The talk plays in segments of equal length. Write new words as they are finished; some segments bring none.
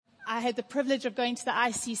I had the privilege of going to the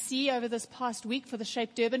ICC over this past week for the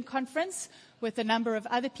Shape Durban conference with a number of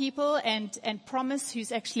other people, and Promise,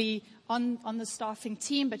 who's actually on the staffing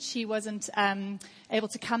team, but she wasn't able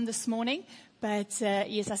to come this morning. But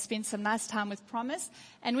yes, I spent some nice time with Promise.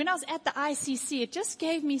 And when I was at the ICC, it just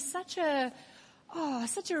gave me such a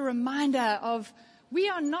reminder of we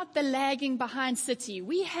are not the lagging behind city.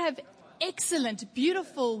 We have excellent,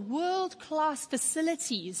 beautiful, world-class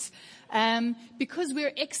facilities because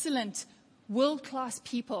we're excellent, world-class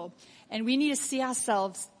people. And we need to see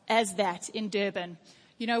ourselves as that in Durban.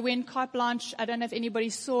 You know, when Carte Blanche, I don't know if anybody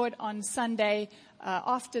saw it on Sunday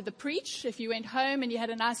after the preach, if you went home and you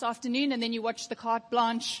had a nice afternoon and then you watched the Carte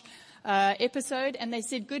Blanche episode, and they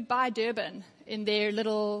said goodbye Durban in their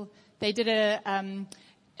little, they did a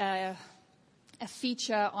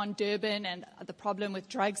feature on Durban and the problem with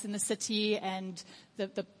drugs in the city and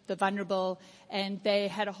the vulnerable, and they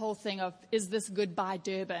had a whole thing of, is this goodbye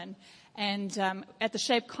Durban? And at the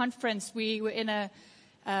Shape conference, we were in a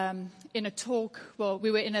talk, well, we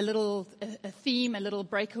were in a little theme, a little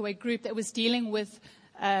breakaway group that was dealing with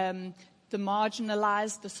the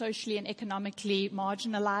marginalized, the socially and economically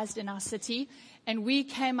marginalized in our city. And we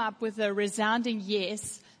came up with a resounding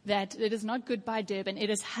yes, that it is not goodbye Durban, it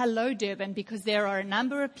is hello Durban, because there are a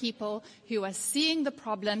number of people who are seeing the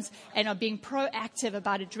problems and are being proactive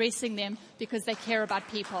about addressing them because they care about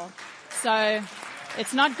people. So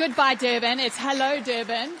it's not goodbye Durban, it's hello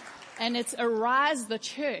Durban, and it's Arise the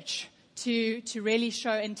Church to really show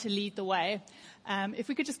and to lead the way. If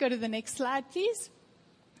we could just go to the next slide, please.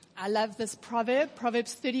 I love this proverb,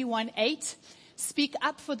 Proverbs 31:8. Speak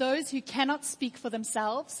up for those who cannot speak for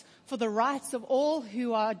themselves, for the rights of all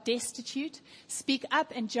who are destitute. Speak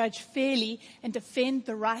up and judge fairly and defend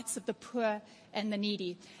the rights of the poor and the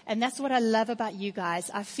needy. And that's what I love about you guys.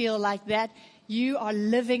 I feel like that you are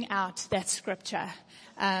living out that scripture.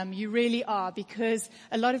 You really are, because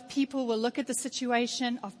a lot of people will look at the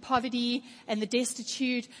situation of poverty and the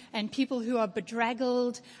destitute and people who are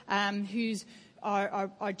bedraggled, who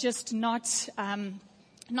are just not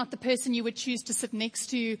the person you would choose to sit next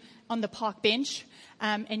to on the park bench.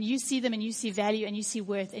 And you see them and you see value and you see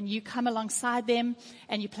worth, and you come alongside them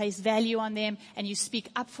and you place value on them and you speak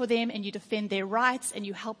up for them and you defend their rights and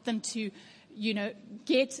you help them to,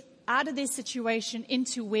 get out of their situation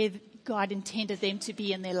into where God intended them to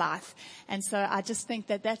be in their life. And so I just think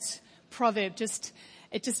that proverb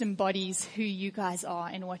it just embodies who you guys are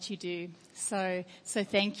and what you do. So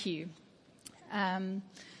thank you. I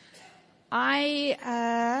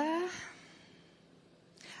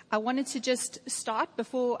wanted to just start,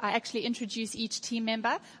 before I actually introduce each team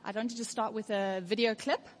member, I wanted to start with a video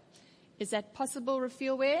clip. Is that possible,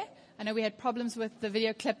 Rafiel Ware? I know we had problems with the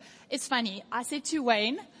video clip. It's funny. I said to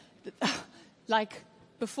Wayne,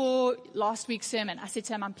 before last week's sermon, I said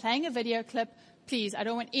to him, I'm playing a video clip. Please, I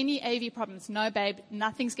don't want any AV problems. No, babe,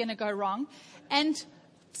 nothing's going to go wrong. And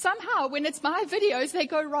somehow, when it's my videos, they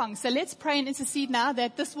go wrong. So let's pray and intercede now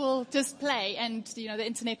that this will just play and, the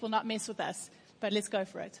internet will not mess with us. But let's go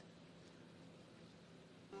for it.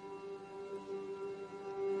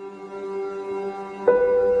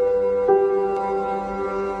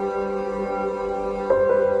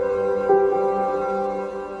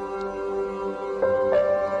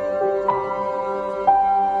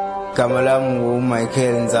 Igama lami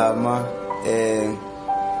nguMichael Nzama,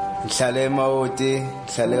 ngihlala eMawoti,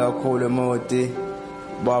 ngihlale kakhulu eMawoti.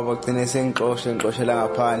 Baba ugcine sengixoshela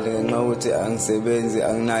ngaphandle ngenxa yokuthi angisebenzi,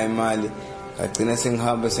 anginayo imali. Ngagcina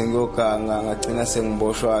sengihamba sengiyoganga, ngagcina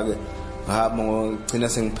sengiboshwa ke, ngihamba ngogcina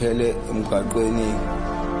sengiphele emgaqweni.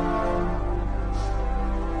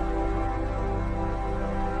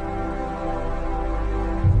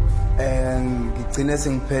 Ngigcina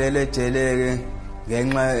sengiphelele ejeleke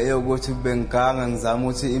ngenxa yokuthi bengiganga ngizama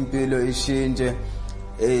ukuthi impilo ishintshe.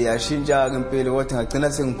 Yashintsha ke impilo, kodwa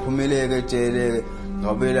ngagcina sengiphumileke ejeleke,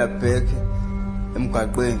 ngabela back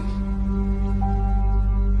emgaqweni.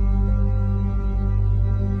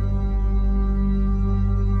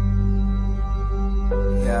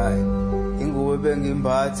 Ingubo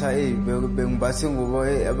bengimbatha bengimbatha ingubo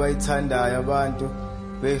abayithandayo abantu,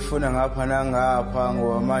 beyifuna ngapha nangapha,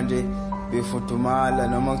 ngoba manje befudumala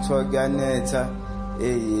noma kuthiwa kuyanetha,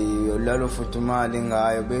 lalo fudumala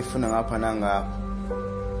ngayo beyifuna ngapha nangapha.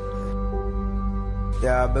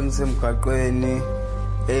 Bengisemgaqweni,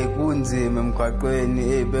 kunzima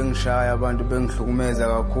emgaqweni, bengishaya abantu, bengihlukumeza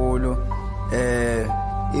kakhulu.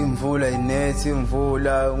 Imvula inethi,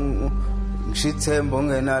 imvula ngishithemba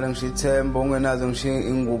ungenalo, ngishithemba ungenazo,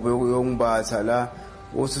 ingubo yokungimbatha la.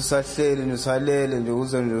 Uthi usahleli nosalele nje,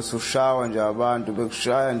 uze nje usushawa nje abantu,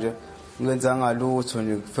 bekushaya nje ungenzanga lutho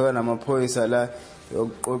nje. Kufika namaphoyisa la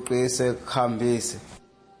yokuqoqisa ekuhambise.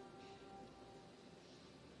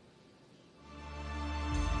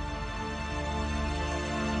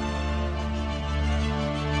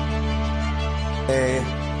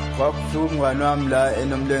 Kwakufika umngane wami la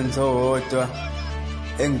enomlengiso owodwa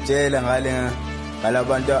engitshela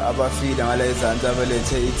ngalabantu abafile ngala ezantsi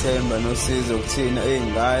abalethe ithemba nosizo kuthina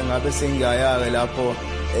ngabe sengiyaya-ke lapho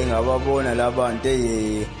engababona labantu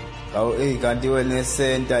kanti i-wellness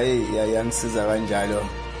center yangisiza kanjalo.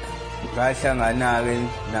 Ngahlangana-ke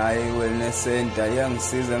naye i-wellness center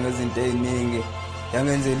yangisiza ngezinto ey'ningi,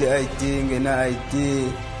 yangenzela i-ID ngena-ID.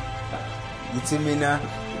 Ngithi mina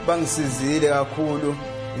bangisizile kakhulu,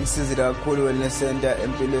 ngisizile kakhulu i-wellness center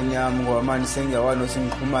empilweni yami ngoba manje sengiyakwazi ukuthi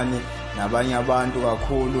ngixhumane nabanye abantu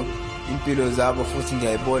kakhulu, impilo zabo futhi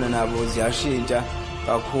ngiyayibona nabo ziyashintsha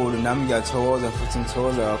kakhulu. Nami ngiyathokoza futhi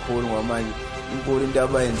ngithokoza kakhulu ngoba manje inkulu into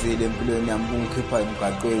abayenzile empilweni yami, kungikhipha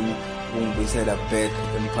emgaqweni, kungibuyisela back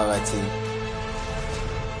emphakathini.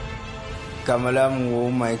 Igama lami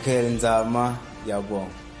ngu-Michael Nzama,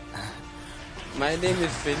 ngiyabonga. My name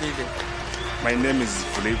is Felile. My name is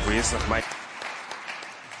Vuyisa. My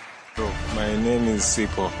name is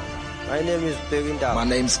Sipho. My name is Beginda. My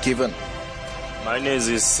name is Kevin. My name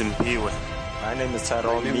is Simpiwe. My name is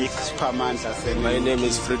Tyrone Meek. My name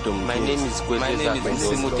is Freedom. My name is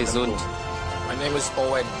Simuti Zondi. My name is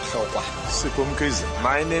Owen Shokwa. Sipumkizi.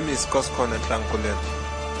 My name is Koskone Tlankulen.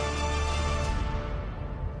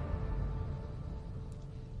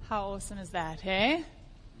 How awesome is that, hey?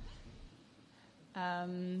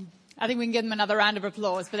 I think we can give them another round of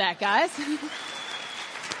applause for that, guys.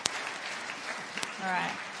 All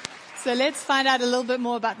right. So let's find out a little bit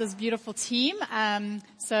more about this beautiful team.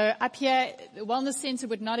 So up here, the Wellness Center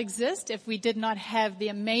would not exist if we did not have the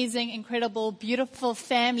amazing, incredible, beautiful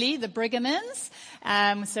family, the Brighamans.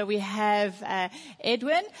 So we have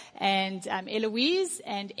Edwin and Eloise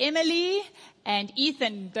and Emily and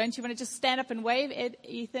Ethan. Don't you want to just stand up and wave,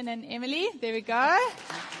 Ethan and Emily? There we go.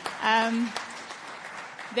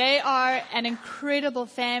 They are an incredible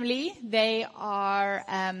family. They are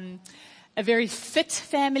a very fit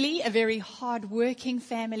family, a very hard-working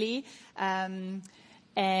family. And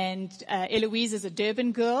Eloise is a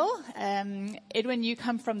Durban girl. Edwin, you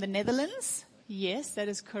come from the Netherlands. Yes, that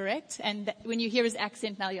is correct. And when you hear his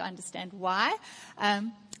accent now, you understand why.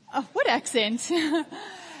 What accent?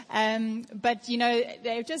 But, you know,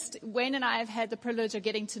 they're just, Wayne and I have had the privilege of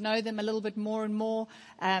getting to know them a little bit more and more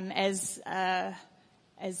as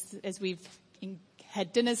we've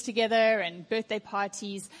had dinners together and birthday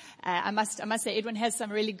parties. I must say Edwin has some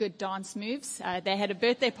really good dance moves. They had a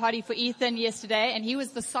birthday party for Ethan yesterday, and he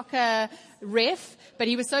was the soccer ref, but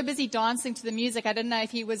he was so busy dancing to the music, I didn't know if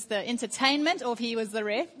he was the entertainment or if he was the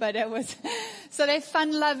ref, but it was, so they're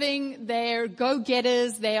fun-loving, they're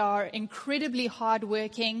go-getters, they are incredibly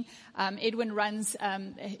hard-working. Edwin runs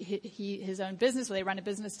his own business, or they run a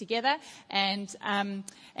business together, and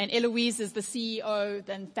Eloise is the CEO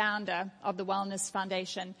and founder of the Wellness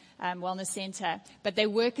Foundation, Wellness Center. But they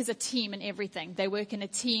work as a team in everything. They work in a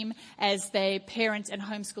team as they parent and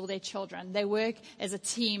homeschool their children. They work as a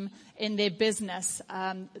team in their business,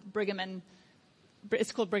 Brighaman.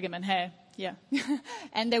 It's called Brighaman, hey? Yeah.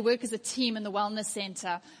 And they work as a team in the Wellness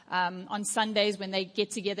Center. On Sundays when they get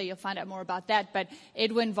together, you'll find out more about that. But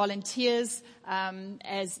Edwin volunteers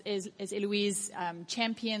as Eloise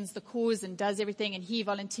champions the cause and does everything. And he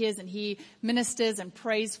volunteers and he ministers and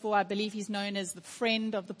prays for, I believe he's known as the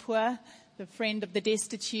friend of the poor, the friend of the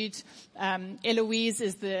destitute. Eloise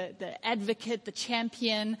is the advocate, the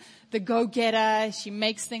champion, the go-getter. She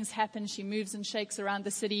makes things happen. She moves and shakes around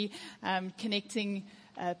the city, connecting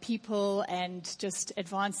people and just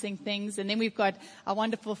advancing things. And then we've got our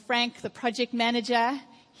wonderful Frank, the project manager.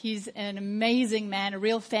 He's an amazing man, a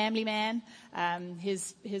real family man.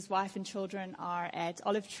 His wife and children are at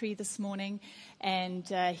Olive Tree this morning, and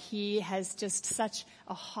he has just such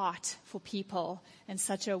a heart for people and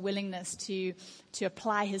such a willingness to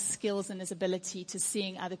apply his skills and his ability to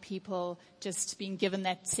seeing other people just being given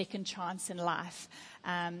that second chance in life.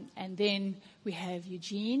 And then we have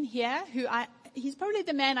Eugene here, he's probably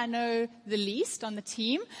the man I know the least on the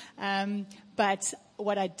team. But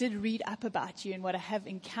what I did read up about you and what I have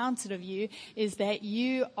encountered of you is that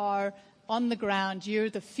you are on the ground. You're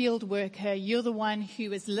the field worker. You're the one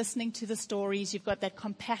who is listening to the stories. You've got that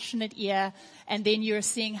compassionate ear. And then you're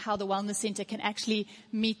seeing how the Wellness Center can actually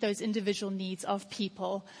meet those individual needs of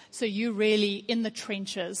people. So you're really in the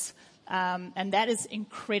trenches. And that is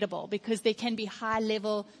incredible because there can be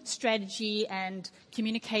high-level strategy and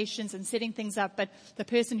communications and setting things up, but the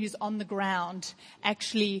person who's on the ground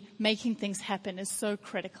actually making things happen is so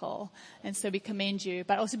critical. And so we commend you.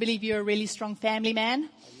 But I also believe you're a really strong family man.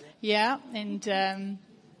 Yeah, and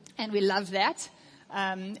we love that.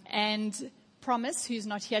 And Promise, who's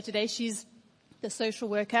not here today, she's the social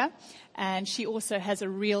worker, and she also has a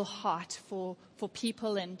real heart for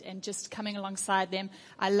people and just coming alongside them.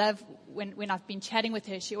 I love when I've been chatting with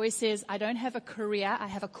her, she always says, I don't have a career, I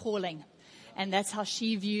have a calling. And that's how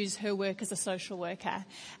she views her work as a social worker.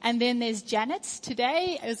 And then there's Janet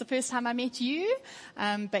today. It was the first time I met you,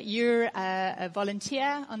 but you're a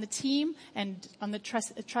volunteer on the team and on the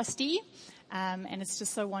trustee. And it's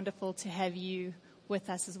just so wonderful to have you with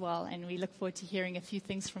us as well. And we look forward to hearing a few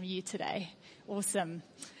things from you today. Awesome.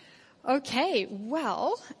 Okay,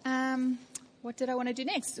 well, what did I want to do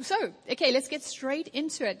next? So, okay, let's get straight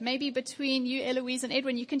into it. Maybe between you, Eloise, and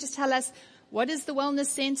Edwin, you can just tell us, what is the Wellness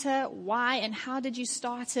Center, why, and how did you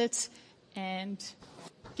start it, and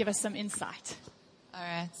give us some insight. All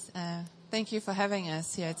right. Thank you for having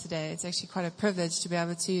us here today. It's actually quite a privilege to be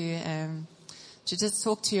able to just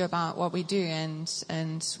talk to you about what we do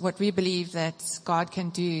and what we believe that God can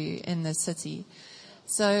do in this city.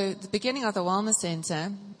 So the beginning of the Wellness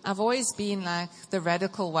Center, I've always been like the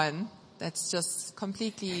radical one that's just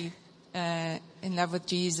completely in love with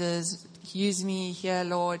Jesus. Use me here,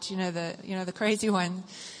 Lord. The crazy one.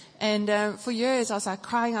 And for years I was like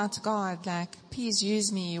crying out to God, like, please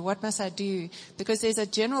use me. What must I do? Because there's a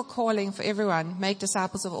general calling for everyone. Make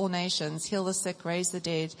disciples of all nations, heal the sick, raise the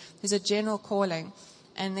dead. There's a general calling.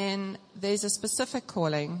 And then there's a specific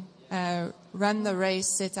calling. Run the race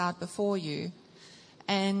set out before you.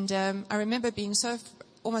 And I remember being so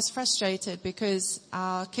almost frustrated because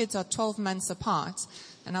our kids are 12 months apart.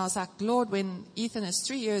 And I was like, Lord, when Ethan is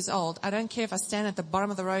 3 years old, I don't care if I stand at the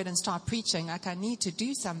bottom of the road and start preaching. Like, I need to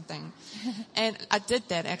do something. And I did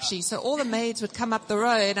that, actually. So all the maids would come up the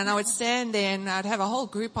road, and I would stand there, and I'd have a whole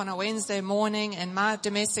group on a Wednesday morning, and my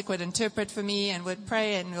domestic would interpret for me and would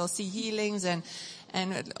pray, and we'll see healings, and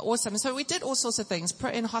awesome. So we did all sorts of things.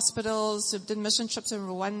 Pray in hospitals, we did mission trips in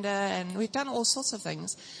Rwanda, and we've done all sorts of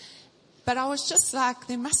things. But I was just like,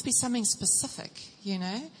 there must be something specific,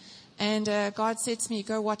 And God said to me,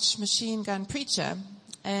 go watch Machine Gun Preacher.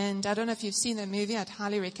 And I don't know if you've seen that movie. I'd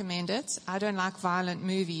highly recommend it. I don't like violent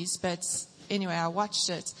movies, but anyway, I watched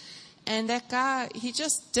it. And that guy, he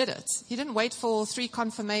just did it. He didn't wait for 3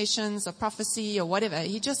 confirmations or prophecy or whatever.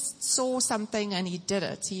 He just saw something and he did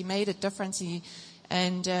it. He made a difference.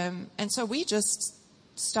 And so we just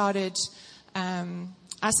started,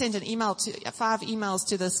 I sent 5 emails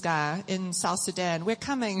to this guy in South Sudan. We're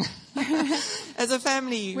coming as a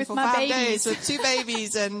family with for my 5 babies. days with 2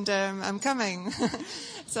 babies, and I'm coming.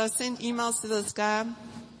 So I sent emails to this guy.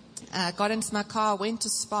 Got into my car, went to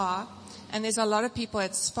Spar, and there's a lot of people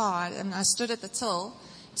at Spar, and I stood at the till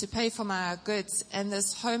to pay for my goods, and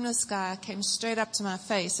this homeless guy came straight up to my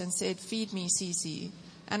face and said, feed me, Cece.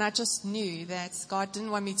 And I just knew that God didn't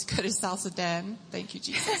want me to go to South Sudan. Thank you,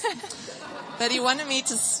 Jesus. But he wanted me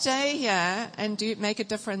to stay here and make a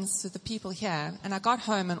difference to the people here. And I got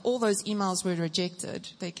home and all those emails were rejected.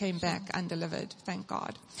 They came back undelivered. Thank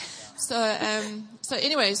God. So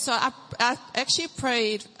I actually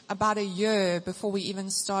prayed about a year before we even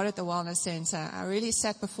started the Wellness Center. I really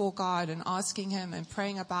sat before God and asking him and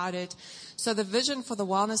praying about it. So the vision for the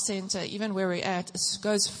Wellness Center, even where we're at,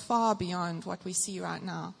 goes far beyond what we see right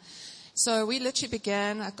now. So we literally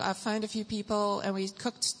began, I phoned a few people, and we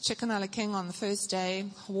cooked chicken a la king on the first day,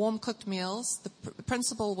 warm cooked meals. The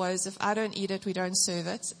principle was, if I don't eat it, we don't serve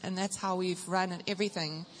it. And that's how we've run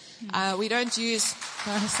everything. We don't use...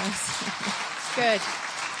 Good.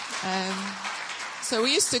 So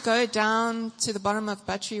we used to go down to the bottom of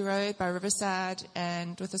Buttery Road by Riverside,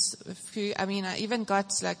 and with a few, I even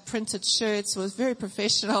got like printed shirts. It was very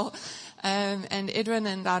professional. And Edwin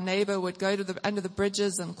and our neighbor would go to under the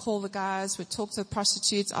bridges and call the guys, would talk to the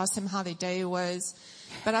prostitutes, ask them how their day was.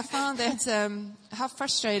 But I found that how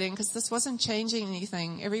frustrating, because this wasn't changing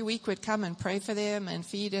anything. Every week we'd come and pray for them and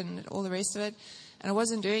feed and all the rest of it. And it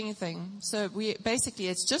wasn't doing anything. So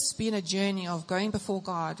it's just been a journey of going before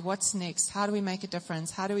God. What's next? How do we make a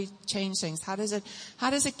difference? How do we change things? How does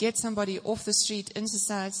it get somebody off the street into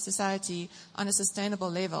society on a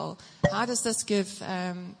sustainable level? How does this give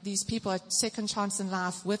these people a second chance in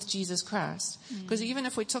life with Jesus Christ? Because even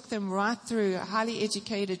if we took them right through a highly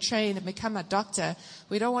educated, trained, and become a doctor,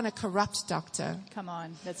 we don't want a corrupt doctor. Come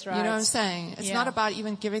on, that's right. You know what I'm saying? It's not about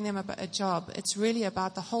even giving them a job. It's really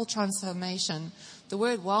about the whole transformation the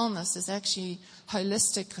word wellness is actually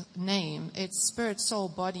holistic name. It's spirit, soul,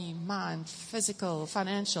 body, mind, physical,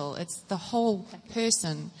 financial. It's the whole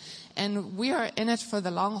person. And we are in it for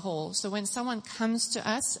the long haul. So when someone comes to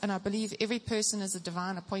us, and I believe every person is a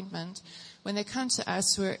divine appointment, when they come to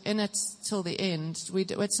us, we're in it till the end.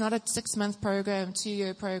 It's not a 6-month program,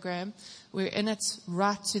 2-year program. We're in it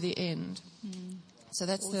right to the end. So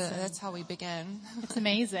that's how we began. It's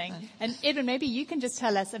amazing. And Edwin, maybe you can just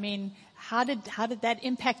tell us, I mean, how did that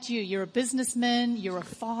impact you? You're a businessman, you're a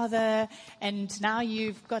father, and now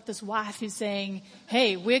you've got this wife who's saying,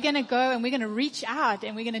 hey, we're going to go and we're going to reach out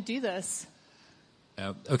and we're going to do this.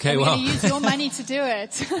 Okay, we're well. going to use your money to do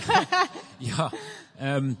it. Yeah.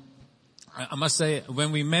 I must say,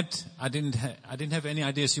 when we met, I didn't have any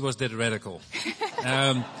idea she was that radical.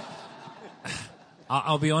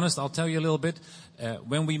 I'll be honest, I'll tell you a little bit.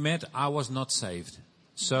 When we met, I was not saved.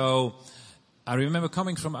 So I remember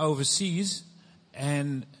coming from overseas,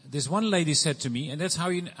 and this one lady said to me, and that's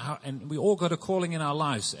and we all got a calling in our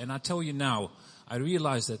lives. And I tell you now, I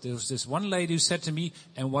realized that there was this one lady who said to me,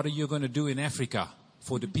 and what are you going to do in Africa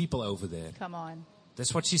for the people over there? Come on.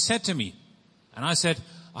 That's what she said to me. And I said,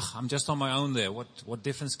 I'm just on my own there. What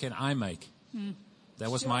difference can I make?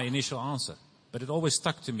 That was my initial answer. But it always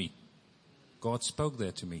stuck to me. God spoke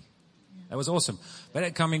there to me. That was awesome.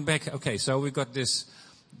 But coming back, okay, so we got this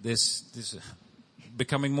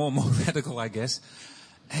becoming more and more radical, I guess.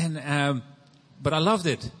 And, but I loved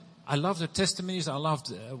it. I loved the testimonies. I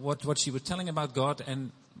loved what she was telling about God.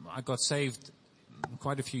 And I got saved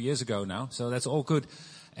quite a few years ago now. So that's all good.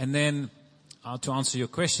 And then, to answer your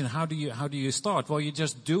question, how do you start? Well, you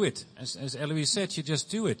just do it. As Eloise said, you just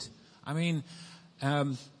do it. I mean,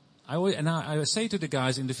 I say to the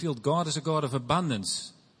guys in the field, God is a God of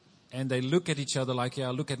abundance. And they look at each other like,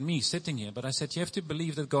 yeah, look at me sitting here. But I said, you have to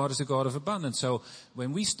believe that God is a God of abundance. So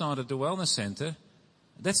when we started the Wellness Center,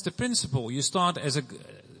 that's the principle. You start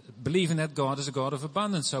believing that God is a God of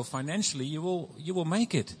abundance. So financially, you will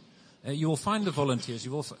make it. You will find the volunteers.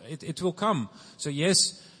 It will come. So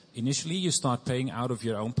yes, initially you start paying out of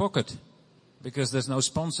your own pocket. Because there's no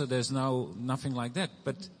sponsor, there's nothing like that.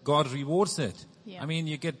 But God rewards that. Yeah. I mean,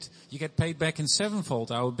 you get paid back in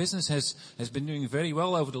sevenfold. Our business has been doing very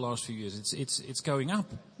well over the last few years. It's going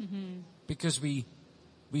up because we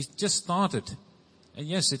just started. And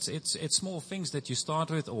yes, it's small things that you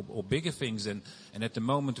start with, or bigger things. And at the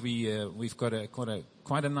moment we've got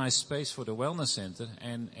quite a nice space for the Wellness Center,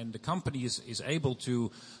 and the company is able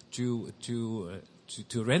to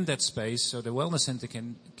rent that space so the Wellness Center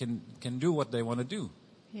can do what they want to do.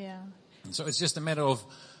 Yeah. So it's just a matter of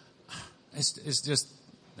it's just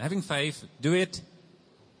having faith, do it,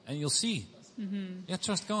 and you'll see. Yeah,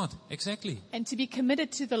 trust God. Exactly. And to be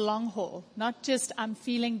committed to the long haul, not just I'm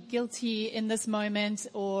feeling guilty in this moment,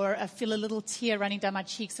 or I feel a little tear running down my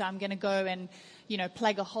cheek, so I'm going to go and,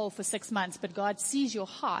 plug a hole for 6 months. But God sees your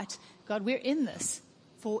heart. God, we're in this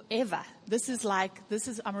forever.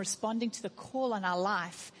 I'm responding to the call on our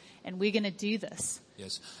life, and we're going to do this.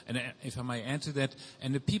 Yes, and if I may add to that,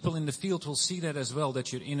 and the people in the field will see that as well,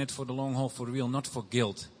 that you're in it for the long haul, for real, not for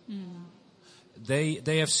guilt.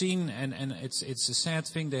 They have seen, and it's a sad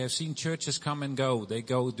thing, they have seen churches come and go. They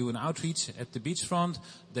go do an outreach at the beachfront,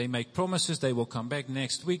 they make promises, they will come back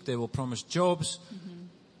next week, they will promise jobs.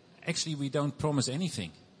 Actually, we don't promise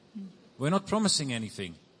anything. We're not promising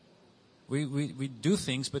anything. We do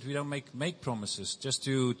things, but we don't make promises just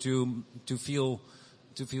to feel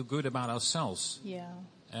good about ourselves.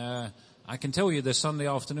 Yeah. I can tell you the Sunday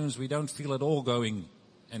afternoons we don't feel at all going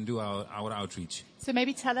and do our outreach. So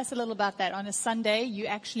maybe tell us a little about that. On a Sunday, you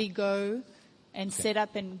actually go and set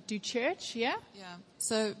up and do church, yeah? Yeah.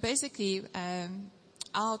 So basically,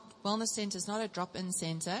 our Wellness Center is not a drop-in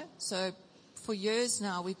center. So for years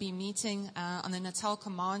now, we've been meeting on the Natal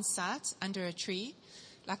Command site under a tree,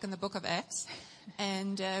 like in the book of Acts,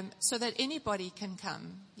 and so that anybody can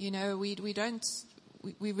come.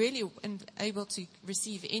 We're really able to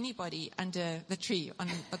receive anybody under the tree on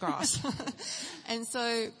the grass. And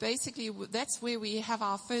so basically that's where we have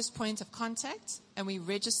our first point of contact, and we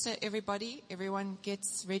register everybody. Everyone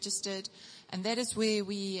gets registered. And that is where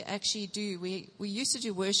we actually do. We used to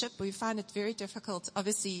do worship, but we find it very difficult,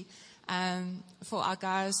 obviously, for our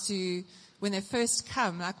guys to, when they first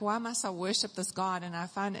come, like, why must I worship this God? And I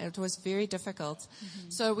found it was very difficult.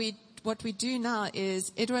 So what we do now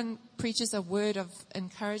is Edwin preaches a word of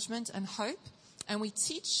encouragement and hope, and we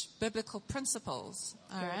teach biblical principles.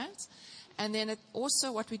 All right. And then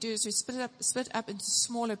also what we do is we split up into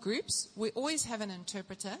smaller groups. We always have an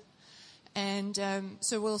interpreter, And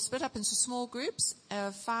so we'll split up into small groups,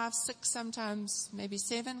 5, 6, sometimes maybe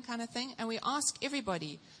 7 kind of thing. And we ask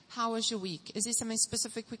everybody, how was your week? Is there something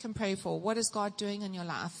specific we can pray for? What is God doing in your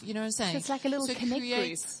life? You know what I'm saying? So it's like a little connect group.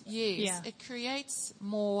 Yes, Yeah. it creates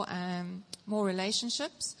more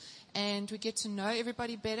relationships. And we get to know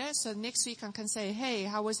everybody better. So next week I can say, hey,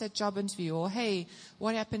 how was that job interview? Or, hey,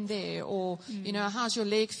 what happened there? Or, you know, how's your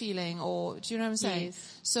leg feeling? Or, do you know what I'm saying?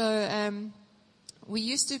 Yes. So, we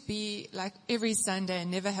used to be like every Sunday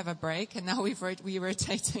and never have a break. And now we're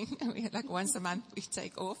rotating. We like once a month we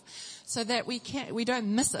take off so that we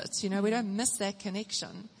don't miss it. You know, we don't miss that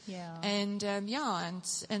connection. Yeah. And,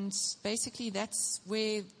 and basically that's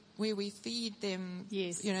where we feed them,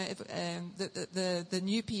 Yes. you know, the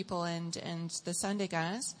new people and the Sunday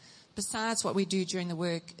guys, besides what we do during the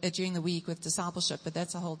week with discipleship, but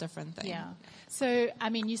that's a whole different thing. Yeah. So, I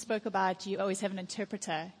mean, you spoke about you always have an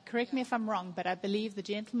interpreter. Correct me if I'm wrong, but I believe the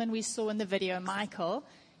gentleman we saw in the video, Michael,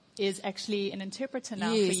 is actually an interpreter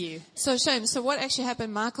now Yes. for you. So, Shane, so what actually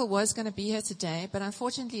happened, Michael was going to be here today, but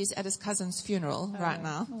unfortunately he's at his cousin's funeral right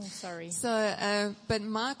now. Oh, sorry. So, but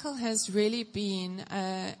Michael has really been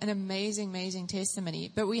an amazing, amazing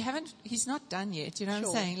testimony. But he's not done yet, you know what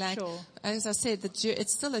I'm saying? Like, sure. as I said,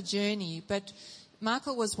 it's still a journey, but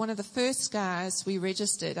Michael was one of the first guys we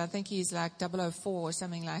registered. I think he's like 004 or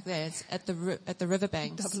something like that at the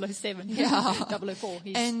riverbanks. 007. Yeah. 004.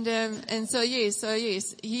 And so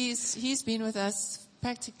yes, he's been with us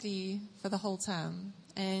practically for the whole time.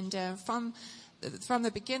 And from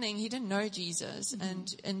the beginning, he didn't know Jesus,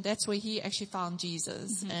 and that's where he actually found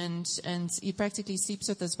Jesus. And he practically sleeps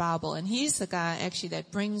with his Bible. And he's the guy actually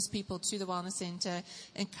that brings people to the wellness center,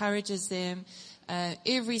 encourages them.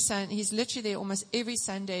 Every Sunday, he's literally there almost every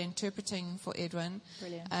Sunday interpreting for Edwin.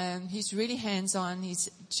 Brilliant. He's really hands-on.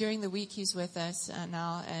 During the week he's with us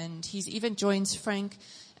now, and he's even joined Frank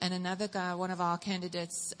and another guy, one of our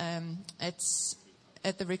candidates,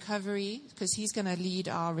 at the recovery, because he's going to lead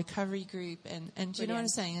our recovery group. And do you know what I'm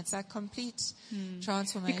saying? It's like complete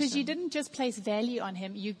transformation. Because you didn't just place value on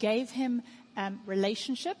him, you gave him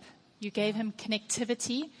relationship, you gave him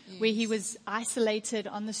connectivity, where he was isolated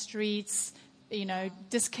on the streets, you know,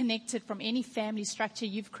 disconnected from any family structure.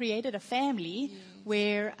 You've created a family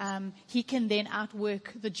where he can then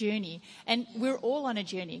outwork the journey. And we're all on a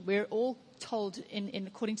journey. We're all told, in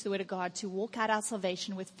according to the Word of God, to walk out our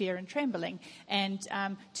salvation with fear and trembling, and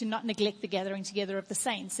to not neglect the gathering together of the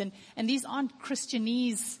saints. And these aren't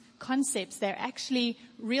Christianese concepts. They're actually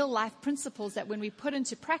real life principles that when we put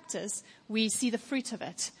into practice, we see the fruit of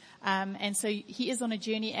it. And so he is on a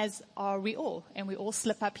journey, as are we all. And we all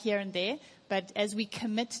slip up here and there. But as we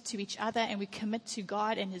commit to each other and we commit to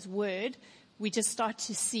God and His Word, we just start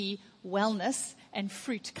to see wellness and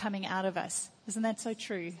fruit coming out of us. Isn't that so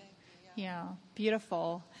true? Yeah,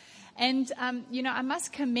 beautiful. And, you know, I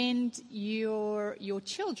must commend your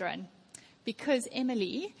children, because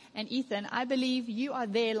Emily and Ethan, I believe you are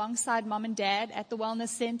there alongside mom and dad at the Wellness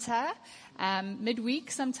Center,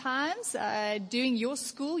 midweek sometimes, doing your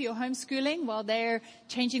school, your homeschooling, while they're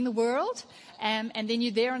changing the world. And then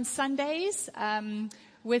you're there on Sundays,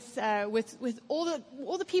 with all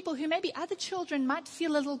the people who maybe other children might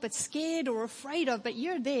feel a little bit scared or afraid of, but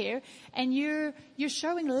you're there and you're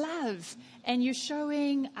showing love, and you're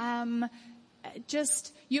showing,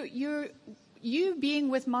 you being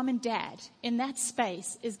with mom and dad in that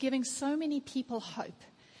space is giving so many people hope,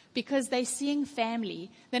 because they're seeing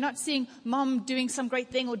family. They're not seeing mom doing some great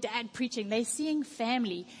thing or dad preaching. They're seeing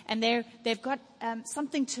family, and they've got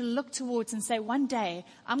something to look towards and say, one day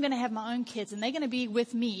I'm going to have my own kids and they're going to be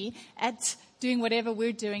with me at doing whatever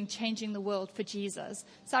we're doing, changing the world for Jesus.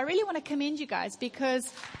 So I really want to commend you guys,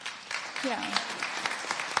 because, yeah.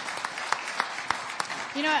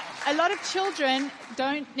 You know, a lot of children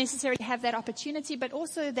don't necessarily have that opportunity, but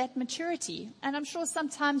also that maturity. And I'm sure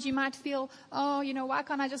sometimes you might feel, oh, you know, why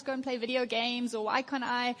can't I just go and play video games? Or why do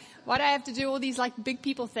I have to do all these like big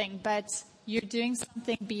people thing? But you're doing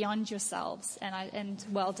something beyond yourselves, and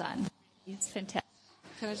well done. It's fantastic.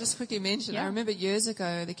 Can I just quickly mention, Yeah. I remember years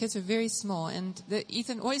ago, the kids were very small, and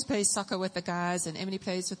Ethan always plays soccer with the guys, and Emily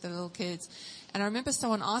plays with the little kids. And I remember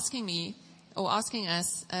someone asking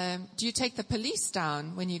us, do you take the police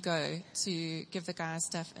down when you go to give the guys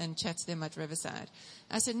stuff and chat to them at Riverside?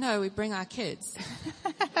 I said, no, we bring our kids.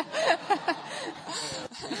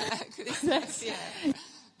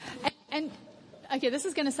 And okay, this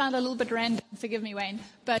is going to sound a little bit random. Forgive me, Wayne,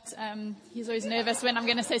 but he's always nervous when I'm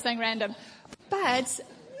going to say something random. But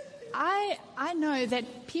I know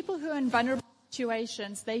that people who are in vulnerable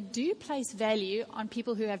situations, they do place value on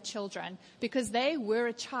people who have children, because they were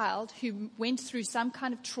a child who went through some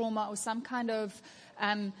kind of trauma or some kind of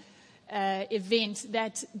event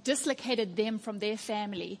that dislocated them from their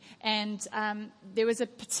family. And there was a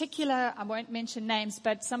particular, I won't mention names,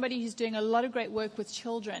 but somebody who's doing a lot of great work with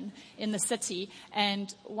children in the city.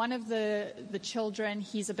 And one of the children,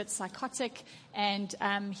 he's a bit psychotic, and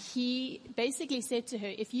he basically said to her,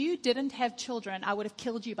 if you didn't have children, I would have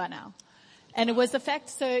killed you by now. And it was the fact,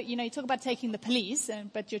 so, you talk about taking the police,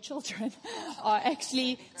 but your children are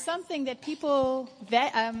actually something that people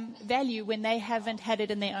value when they haven't had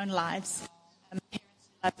it in their own lives. Parents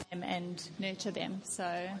love them and nurture them.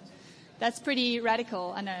 So that's pretty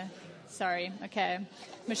radical. I know. Sorry. Okay.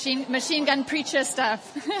 Machine gun preacher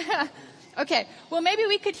stuff. Okay. Well, maybe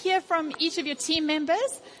we could hear from each of your team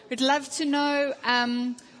members. We'd love to know,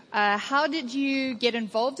 how did you get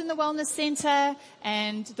involved in the Wellness Center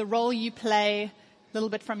and the role you play, a little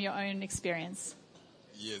bit from your own experience?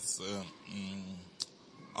 Yes,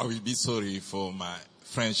 I will be sorry for my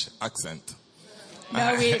French accent.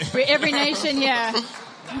 No, we're every nation here.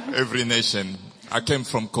 Every nation. I came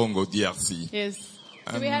from Congo, DRC. Yes.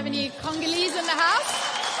 Do we have any Congolese in the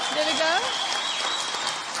house? There we go.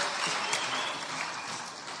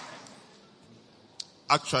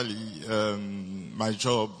 Actually, my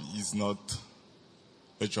job is not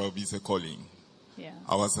a job, it's a calling. Yeah.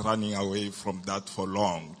 I was running away from that for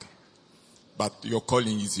long. But your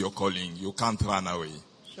calling is your calling. You can't run away.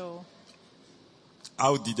 Sure.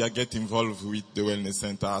 How did I get involved with the Wellness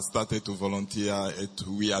Center? I started to volunteer at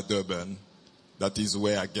We Are Durban. That is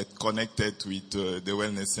where I get connected with the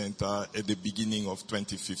Wellness Center at the beginning of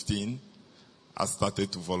 2015. I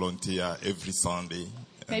started to volunteer every Sunday.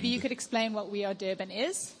 Maybe you could explain what We Are Durban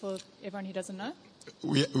is for everyone who doesn't know.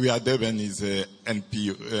 We Are Durban is a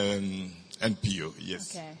NPO,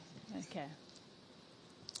 yes. Okay.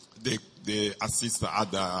 They assist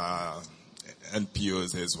other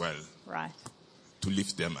NPOs as well. Right. To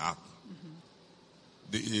lift them up.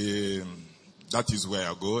 Mm-hmm. That is where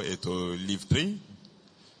I go, at Live 3.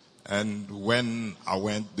 And when I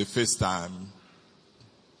went the first time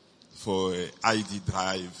for ID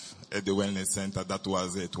drive at the Wellness Center, that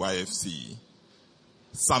was at YFC,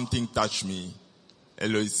 something touched me.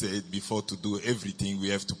 Eloise said, before to do everything, we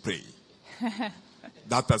have to pray.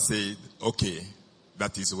 That I said, okay,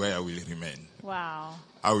 that is where I will remain. Wow.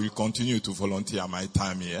 I will continue to volunteer my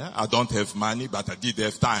time here. I don't have money, but I did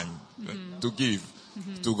have time to give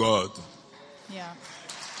to God. Yeah.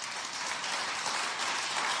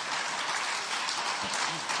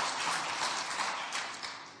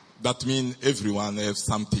 That means everyone has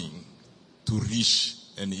something to reach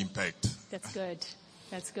and impact. That's good.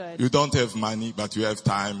 That's good. You don't have money, but you have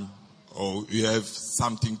time, or you have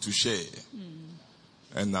something to share.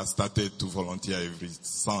 And I started to volunteer every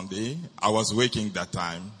Sunday. I was working that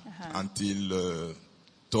time until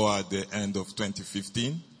toward the end of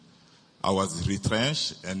 2015. I was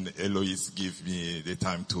retrenched, and Eloise gave me the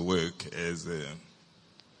time to work as a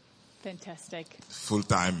fantastic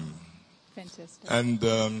full-time. Fantastic. And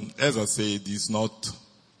as I said, it's not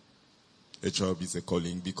a job, it's a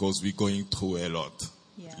calling, because we're going through a lot.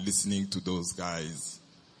 Yeah. Listening to those guys,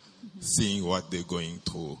 seeing what they're going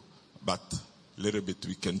through. But a little bit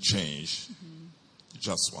we can change.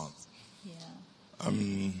 Just once. Yeah.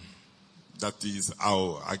 That is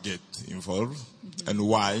how I get involved. And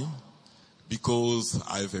why? Because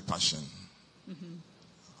I have a passion.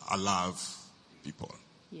 I love people.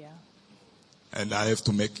 Yeah. And I have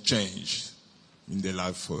to make change in the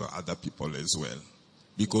life for other people as well.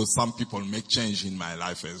 Because some people make change in my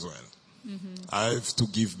life as well. I have to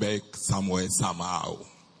give back somewhere, somehow,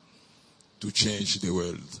 to change the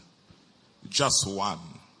world. Just one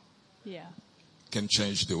can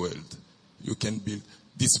change the world. You can build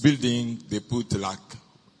this building. They put like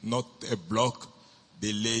not a block.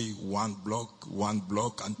 They lay one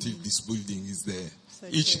block until this building is there. So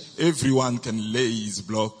everyone can lay his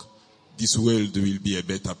block. This world will be a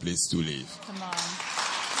better place to live. Come on.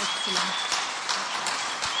 Excellent.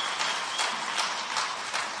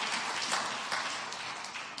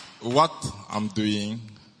 What I'm doing,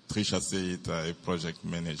 Trisha said, a project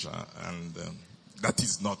manager, and that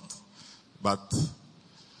is not. But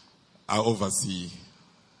I oversee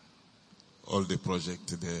all the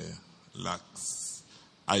projects there, like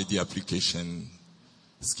ID application,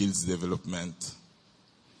 skills development,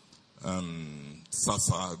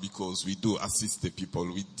 SASA, because we do assist the people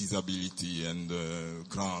with disability and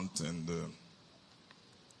grant and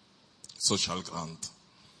social grant.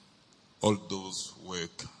 All those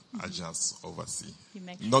work I just oversee.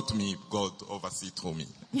 Not me, God oversee through me.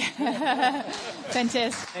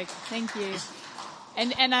 Fantastic. Thank you.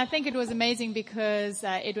 And I think it was amazing because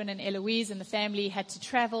Edwin and Eloise and the family had to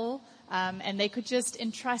travel and they could just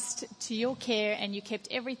entrust to your care, and you kept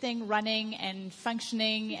everything running and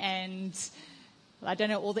functioning, and I don't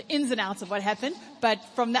know all the ins and outs of what happened, but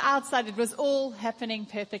from the outside it was all happening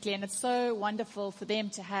perfectly, and it's so wonderful for them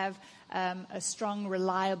to have a strong,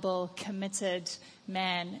 reliable, committed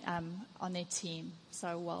man on their team.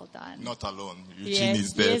 So well done. Not alone. Eugene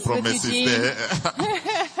is there. Yes, Promise with is there.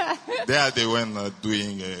 They are the one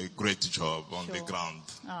doing a great job on the Sure. ground.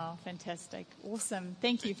 Oh, fantastic. Awesome.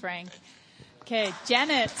 Thank you, Frank. Okay,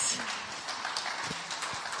 Janet.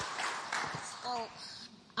 Well,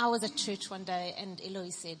 I was at church one day and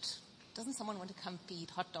Eloise said, doesn't someone want to come feed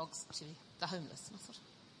hot dogs to the homeless? And I thought,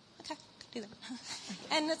 okay, do that.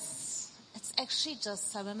 And it's actually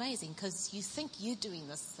just so amazing because you think you're doing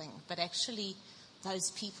this thing, but actually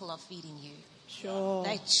those people are feeding you. Sure.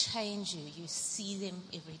 They change you. You see them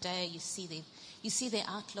every day. You see their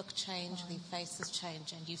outlook change, their faces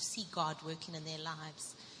change, and you see God working in their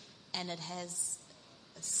lives. And it has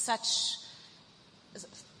such a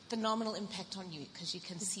phenomenal impact on you because you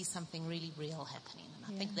can see something really real happening.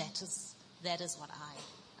 And I think that is what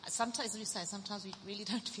sometimes we say, sometimes we really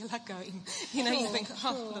don't feel like going. You know, you think,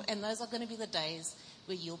 and those are going to be the days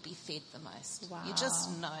where you'll be fed the most. Wow. You just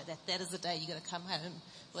know that is the day you're going to come home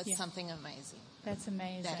with something amazing. That's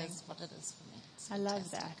amazing. That is what it is for me. It's I love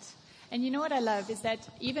fantastic. that. And you know what I love is that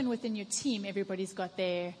even within your team, everybody's got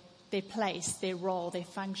their place, their role, their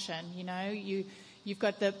function. You know, you've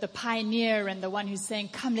got the pioneer and the one who's saying,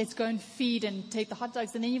 come, let's go and feed and take the hot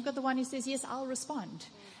dogs. And then you've got the one who says, yes, I'll respond.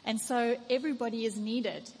 And so everybody is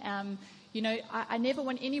needed. You know, I never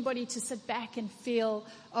want anybody to sit back and feel,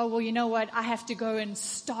 oh, well, you know what, I have to go and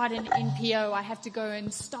start an NPO. I have to go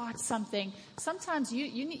and start something. Sometimes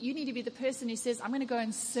you need to be the person who says, I'm going to go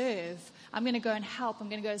and serve. I'm going to go and help. I'm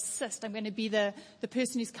going to go assist. I'm going to be the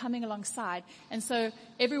person who's coming alongside. And so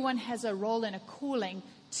everyone has a role and a calling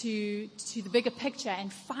to the bigger picture,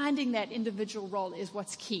 and finding that individual role is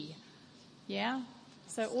what's key. Yeah?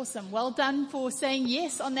 So awesome. Well done for saying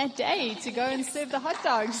yes on that day to go and serve the hot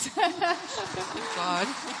dogs. God.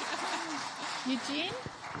 Eugene?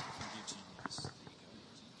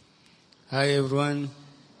 Hi everyone.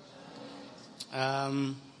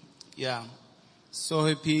 So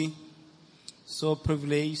happy, so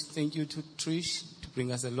privileged. Thank you to Trish to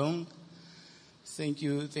bring us along. Thank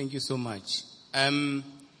you so much.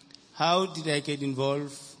 How did I get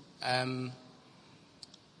involved?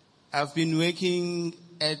 I've been working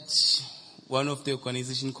at one of the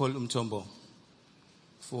organizations called Umthombo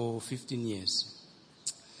for 15 years.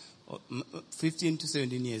 15 to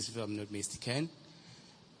 17 years if I'm not mistaken.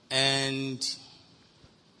 And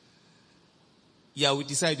we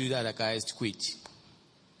decided with other guys to quit.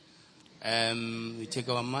 We take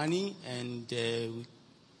our money and we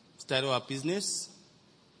start our business.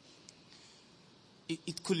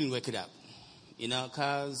 It couldn't work it out. You know,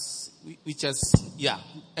 because we just,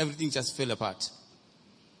 everything just fell apart.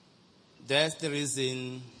 That's the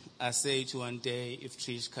reason I said one day, if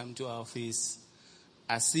Trish come to our office,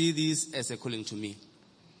 I see this as a calling to me.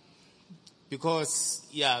 Because,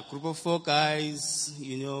 group of 4 guys,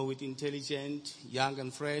 you know, with intelligent, young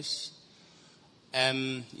and fresh,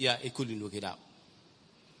 it couldn't work it out.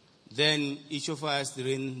 Then each of us,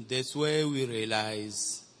 that's where we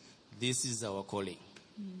realize this is our calling.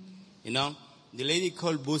 You know? The lady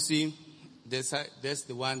called Busi, that's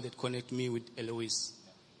the one that connected me with Eloise.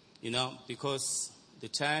 You know, because the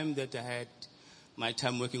time that I had my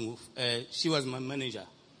time working with, she was my manager.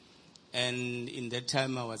 And in that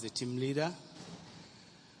time I was a team leader.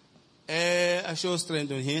 I showed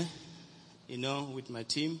strength on here, you know, with my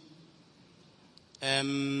team.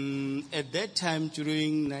 At that time,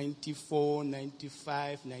 during 94,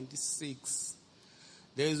 95, 96,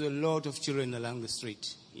 there was a lot of children along the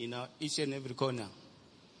street, you know, each and every corner.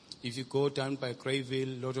 If you go down by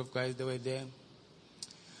Crayville, a lot of guys, they were there.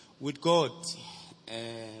 With God,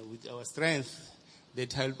 with our strength,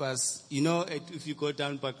 that help us. You know, if you go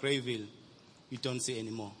down by Crayville, you don't see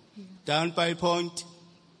anymore. Yeah. Down by Point,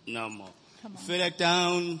 no more. Further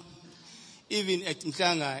down, even at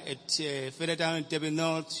Mhlanga, further down at Durban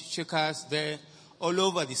North, Checkers there, all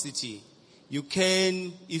over the city. You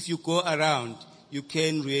can, if you go around, you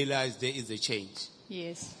can realize there is a change.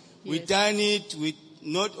 Yes. We've done it with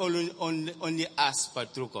not only us,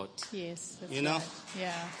 but through God. Yes. That's you know? Right.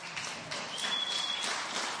 Yeah.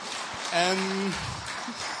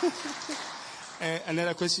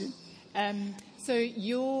 Another question? So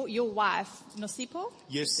your wife, Nosipho?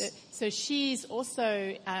 Yes. So she's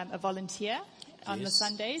also a volunteer on the Yes.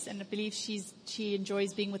 Sundays, and I believe she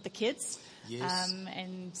enjoys being with the kids. Yes.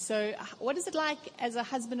 And so what is it like as a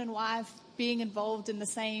husband and wife being involved in the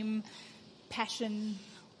same passion?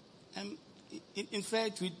 In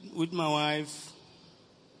fact, with my wife,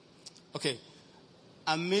 okay,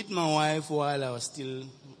 I met my wife while I was still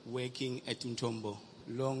working at Mtombo,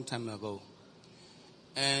 long time ago.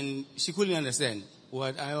 And she couldn't understand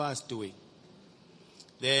what I was doing.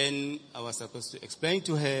 Then I was supposed to explain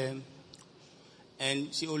to her,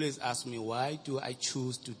 and she always asked me, why do I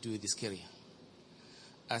choose to do this career?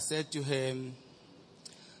 I said to her,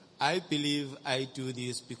 I believe I do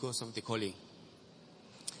this because of the calling.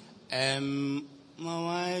 My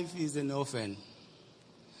wife is an orphan.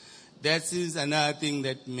 That is another thing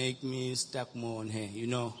that make me stuck more on her,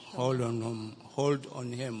 hold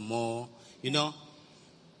on her more,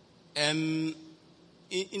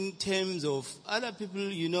 In terms of other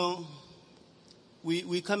people,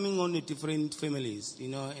 we're coming on a different families,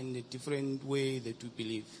 in a different way that we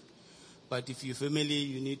believe. But if you're family,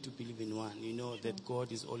 you need to believe in one, Sure. that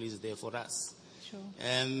God is always there for us. Sure.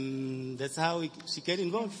 That's how she get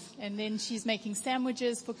involved. And then she's making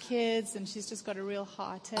sandwiches for kids, and she's just got a real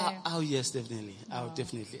heart. Oh, yes, definitely. Wow. Oh,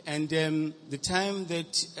 definitely. And the time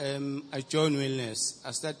that I joined Wellness,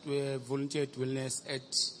 I started volunteer at Wellness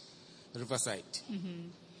at Riverside. Mm-hmm.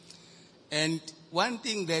 And one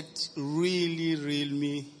thing that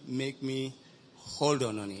really make me hold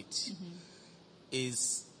on it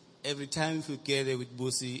is every time we gather with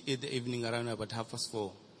Busi in the evening around about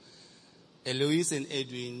 4:30, Eloise and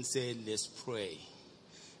Edwin said, let's pray.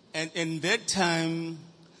 And in that time,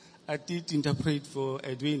 I did interpret for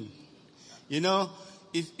Edwin.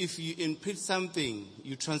 If you interpret something,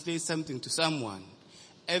 you translate something to someone,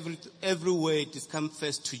 every word is come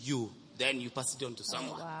first to you, then you pass it on to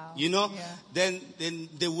someone. Wow. Yeah. Then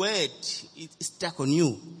the word is stuck on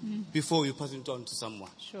you before you pass it on to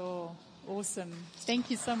someone. Sure. Awesome. Thank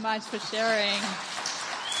you so much for sharing.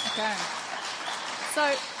 Okay.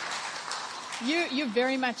 So, you're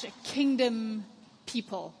very much a kingdom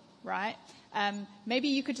people, right? Maybe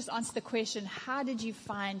you could just answer the question, how did you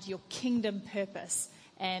find your kingdom purpose?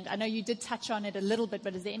 And I know you did touch on it a little bit,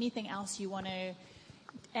 but is there anything else you want to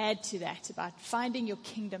add to that about finding your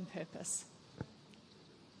kingdom purpose?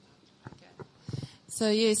 So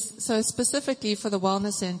yes, so specifically for the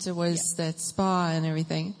Wellness Center was that spa and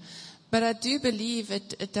everything. But I do believe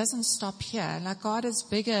it doesn't stop here. Like God is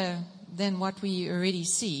bigger than what we already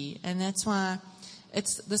see. And that's why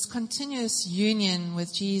it's this continuous union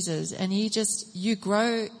with Jesus. And you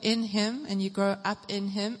grow in Him and you grow up in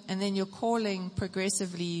Him. And then your calling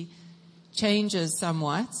progressively changes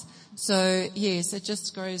somewhat. So yes, it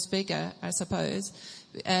just grows bigger, I suppose.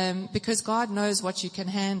 Because God knows what you can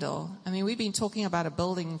handle. I mean, we've been talking about a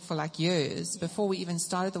building for like years before we even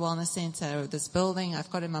started the Wellness Center. This building,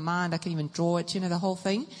 I've got in my mind, I can even draw it, the whole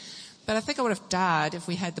thing. But I think I would have died if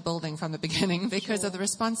we had the building from the beginning because of the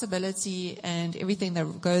responsibility and everything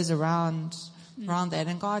that goes around that.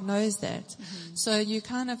 And God knows that. So you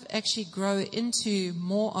kind of actually grow into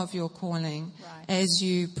more of your calling as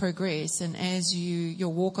you progress and as your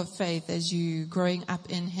walk of faith, as you growing up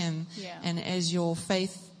in Him and as your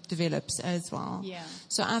faith develops as well. Yeah.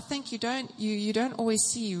 So I think you don't always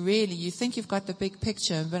see really, you think you've got the big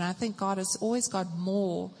picture, but I think God has always got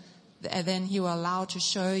more than He will allow to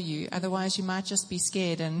show you. Otherwise you might just be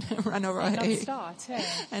scared and run away. And not start, hey?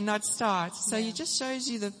 And not start. So He just shows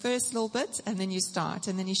you the first little bit and then you start.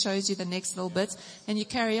 And then He shows you the next little bit and you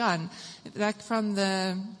carry on. Like from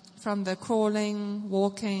the crawling,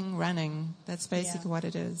 walking, running. That's basically what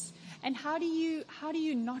it is. And how do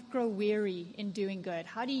you not grow weary in doing good?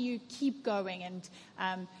 How do you keep going? And,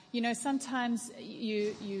 sometimes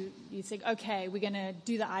you think, okay, we're going to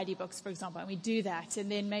do the ID books, for example, and we do that.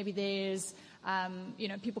 And then maybe there's,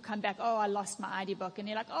 people come back, oh, I lost my ID book. And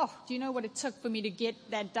you're like, oh, do you know what it took for me to get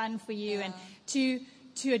that done for you? And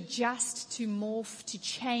to adjust, to morph, to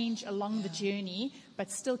change along the journey, but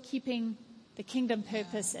still keeping the kingdom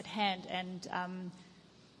purpose at hand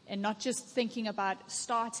and not just thinking about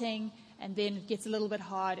starting and then it gets a little bit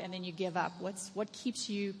hard and then you give up. What keeps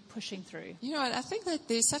you pushing through? You know what? I think that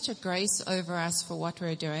there's such a grace over us for what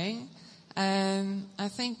we're doing. I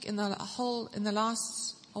think in the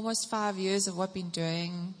last almost 5 years of what we've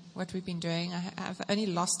been doing, I've only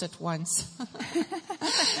lost it once.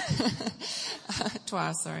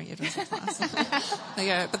 Twice, sorry, it was twice.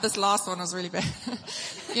 Okay, but this last one was really bad.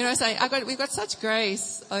 So we've got such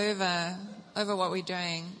grace over what we're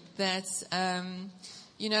doing that,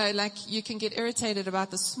 like you can get irritated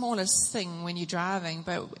about the smallest thing when you're driving,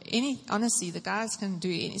 but honestly, the guys can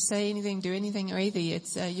say anything, do anything, or either.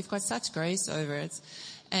 You've got such grace over it.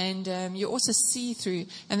 And you also see through,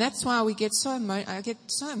 and that's why we get I get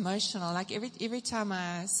so emotional. Like every time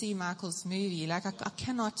I see Michael's movie, like I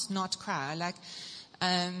cannot not cry. Like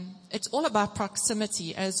it's all about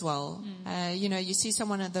proximity as well. You see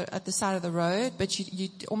someone at the side of the road, but you're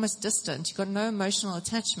almost distant. You've got no emotional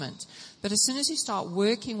attachment. But as soon as you start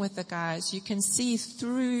working with the guys, you can see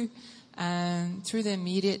through the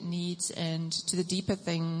immediate needs and to the deeper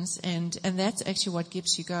things, and that's actually what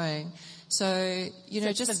keeps you going. So,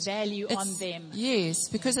 just the value on them. Yes,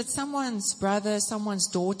 because it's someone's brother, someone's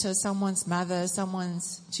daughter, someone's mother,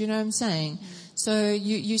 do you know what I'm saying? So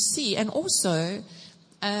you see, and also,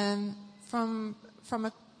 from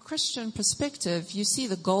a Christian perspective, you see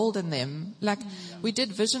the gold in them. Like, we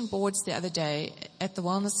did vision boards the other day at the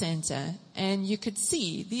Wellness Center, and you could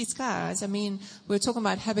see these guys. I mean, we were talking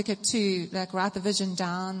about Habakkuk 2, like, write the vision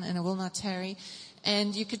down and it will not tarry.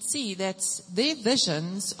 And you could see that their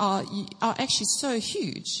visions are actually so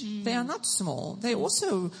huge. They are not small. They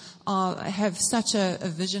also have such a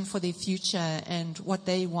vision for their future and what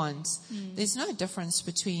they want. There's no difference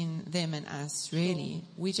between them and us, really.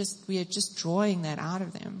 Sure. We are just drawing that out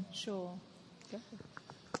of them. Sure.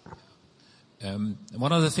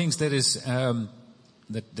 One of the things that is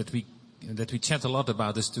that we chat a lot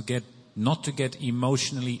about is not to get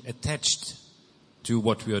emotionally attached to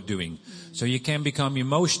what we are doing. So you can become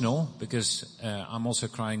emotional, because I'm also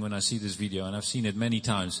crying when I see this video, and I've seen it many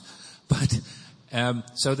times. But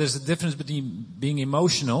so there's a difference between being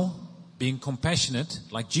emotional, being compassionate,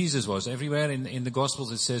 like Jesus was. Everywhere in the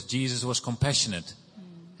Gospels it says Jesus was compassionate.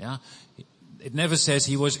 Yeah, it never says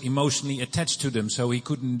he was emotionally attached to them, so he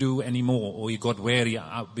couldn't do any more, or he got weary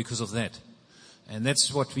because of that. And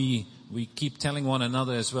that's what we keep telling one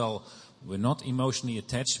another as well. We're not emotionally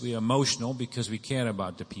attached. We are emotional because we care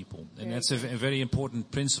about the people. And that's a very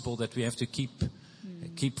important principle that we have to keep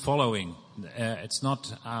following. It's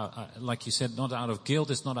not, like you said, not out of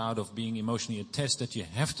guilt. It's not out of being emotionally attached that you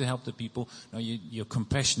have to help the people. No, you're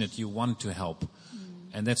compassionate. You want to help.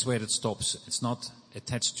 And that's where it stops. It's not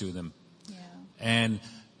attached to them. Yeah. And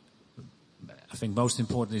I think most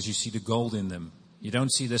important is you see the gold in them. You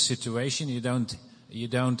don't see the situation. You don't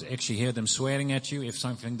actually hear them swearing at you if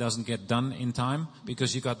something doesn't get done in time,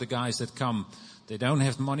 because you got the guys that come. They don't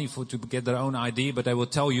have money to get their own ID, but they will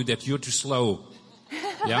tell you that you're too slow.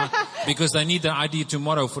 Yeah? Because they need the ID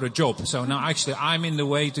tomorrow for a job. So now actually I'm in the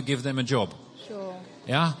way to give them a job. Sure.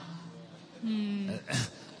 Yeah?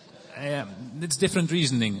 It's different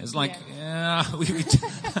reasoning. It's like,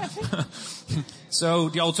 so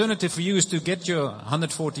the alternative for you is to get your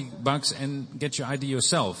 $140 and get your ID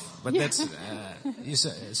yourself. But that's,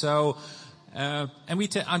 and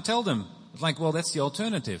I tell them, like, well, that's the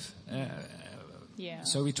alternative.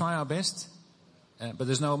 So we try our best, but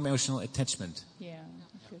there's no emotional attachment. Yeah.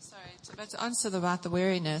 Sorry, but to answer about the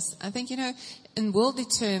weariness, I think, in worldly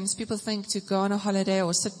terms, people think to go on a holiday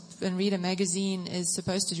or sit and read a magazine is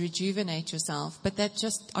supposed to rejuvenate yourself, but that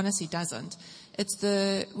just honestly doesn't. It's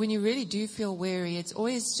when you really do feel weary, it's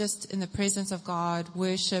always just in the presence of God,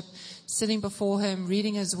 worship, sitting before Him,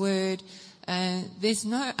 reading His Word. There's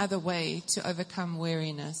no other way to overcome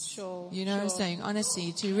weariness. Sure. You know what I'm saying?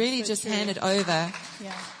 Honestly, to really just hand it over.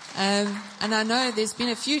 Yeah. And I know there's been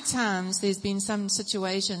a few times, there's been some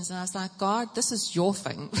situations, and I was like, God, this is your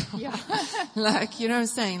thing. Yeah. Like, you know what I'm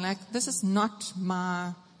saying? Like, this is not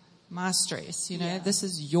my stress, this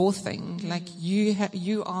is your thing. Like,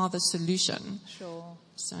 you are the solution. Sure.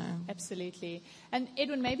 So. Absolutely. And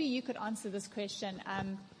Edwin, maybe you could answer this question.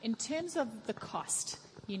 In terms of the cost,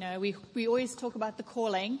 we always talk about the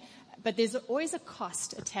calling, but there's always a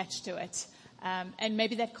cost attached to it. And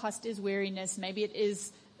maybe that cost is weariness. Maybe it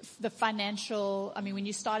is the financial. I mean, when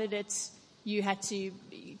you started it, you had to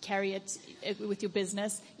carry it with your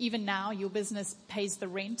business. Even now, your business pays the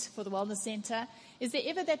rent for the Wellness Center. Is there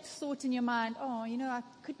ever that thought in your mind, I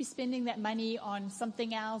could be spending that money on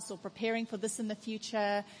something else or preparing for this in the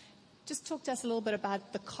future? Just talk to us a little bit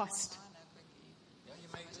about the cost.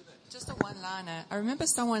 Just a one-liner. I remember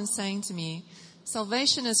someone saying to me,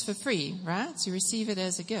 salvation is for free, right? You receive it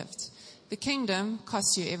as a gift. The kingdom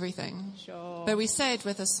costs you everything. Sure. But we say it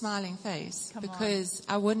with a smiling face because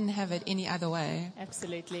I wouldn't have it any other way.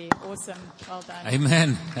 Absolutely. Awesome. Well done.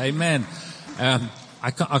 Amen. Amen.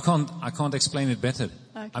 I can't explain it better.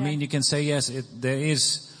 Okay. I mean, you can say, yes, there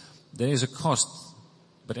is a cost,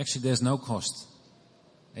 but actually there's no cost.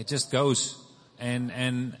 It just goes.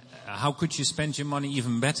 And how could you spend your money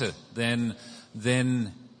even better than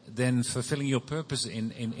fulfilling your purpose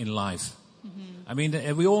in life? Mm-hmm. I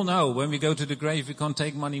mean, we all know when we go to the grave, we can't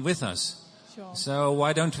take money with us. Sure. So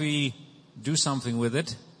why don't we do something with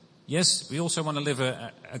it? Yes, we also want to live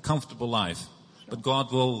a comfortable life, sure. But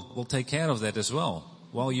God will take care of that as well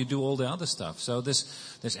while you do all the other stuff. So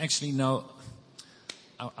there's actually no,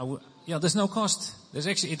 there's no cost.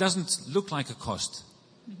 It doesn't look like a cost.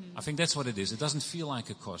 I think that's what it is. It doesn't feel like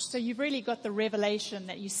a cost. So you've really got the revelation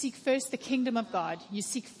that you seek first the kingdom of God. You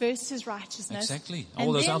seek first his righteousness. Exactly. And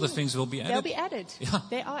All those then other things will be added. They'll be added. Yeah.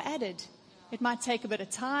 They are added. It might take a bit of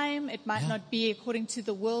time. It might not be according to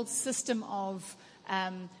the world's system of,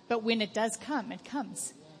 but when it does come, it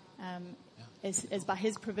comes. As by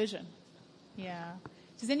his provision. Yeah.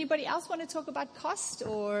 Does anybody else want to talk about cost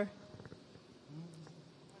or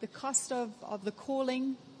the cost of the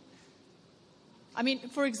calling? I mean,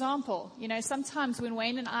 for example, sometimes when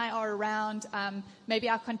Wayne and I are around, maybe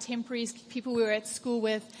our contemporaries, people we were at school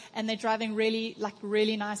with, and they're driving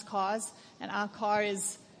really nice cars, and our car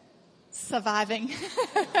is surviving.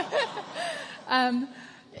 But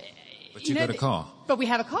you got a car. But we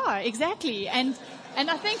have a car, exactly. And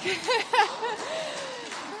I think,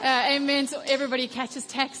 amen, so everybody catches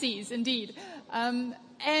taxis, indeed. And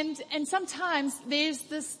sometimes there's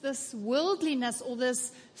this worldliness or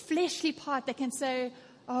this fleshly part that can say,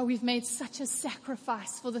 oh, we've made such a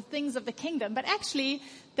sacrifice for the things of the kingdom. But actually,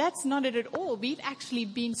 that's not it at all. We've actually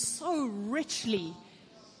been so richly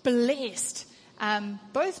blessed,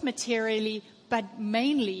 both materially, but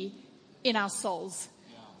mainly in our souls.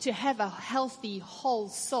 To have a healthy, whole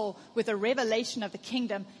soul with a revelation of the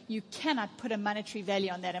kingdom, you cannot put a monetary value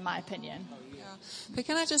on that, in my opinion. But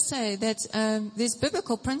can I just say that there's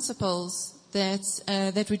biblical principles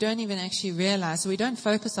that we don't even actually realize, we don't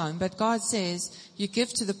focus on. But God says, you give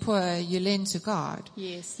to the poor, you lend to God.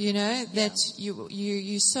 Yes. That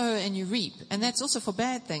you sow and you reap. And that's also for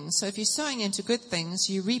bad things. So if you're sowing into good things,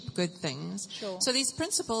 you reap good things. Sure. So these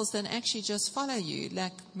principles then actually just follow you,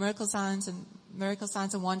 like miracle signs and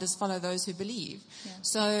wonders follow those who believe. Yeah.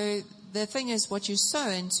 So the thing is, what you sow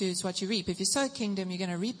into is what you reap. If you sow kingdom, you're going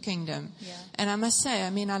to reap kingdom. Yeah. And I must say, I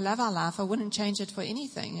love our life. I wouldn't change it for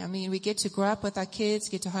anything. We get to grow up with our kids,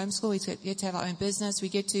 get to homeschool, we get to have our own business, we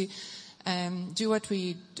get to do what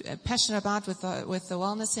we're passionate about with the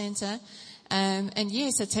wellness center. And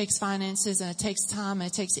yes, it takes finances and it takes time and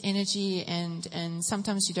it takes energy and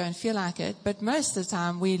sometimes you don't feel like it. But most of the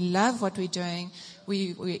time, we love what we're doing.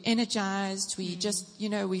 We're energized. We just,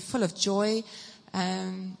 we're full of joy.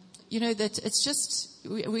 That it's just,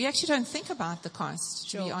 we actually don't think about the cost,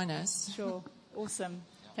 to be honest. Sure. Awesome.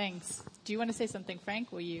 Thanks. Do you want to say something,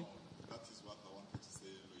 Frank, or you? That is what I wanted to say,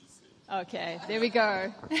 Louise. Okay, there we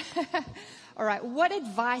go. All right. What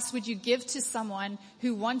advice would you give to someone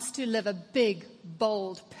who wants to live a big,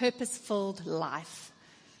 bold, purpose-filled life?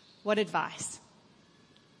 What advice?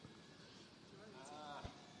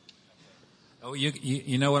 Oh,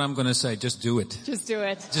 you know what I'm going to say? Just do it. Just do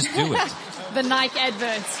it. Just do it. The Nike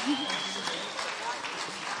adverts.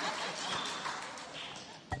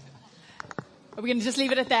 Are we going to just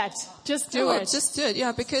leave it at that? Just do it. Just do it,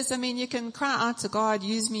 yeah, because, you can cry out to God,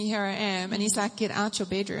 use me, here I am, and he's like, get out your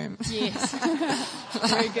bedroom. Yes.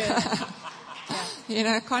 Very good.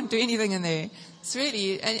 Yeah. I can't do anything in there. It's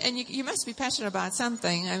really, and you must be passionate about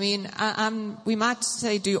something. We might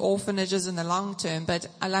say do orphanages in the long term, but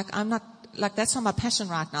I'm not, that's not my passion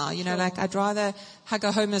right now. Sure. I'd rather hug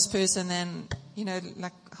a homeless person than,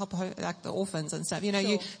 help the orphans and stuff. Sure.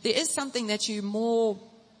 There is something that you're more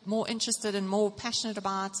interested and more passionate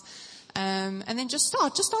about. And then just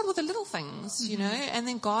start with the little things, and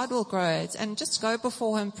then God will grow it, and just go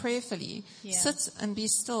before him prayerfully. Yeah. Sit and be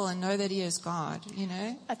still and know that he is God,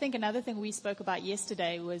 I think another thing we spoke about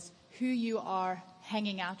yesterday was who you are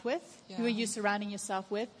hanging out with. Yeah. Who are you surrounding yourself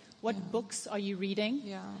with? What books are you reading?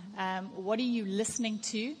 Yeah. What are you listening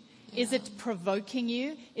to? Is it provoking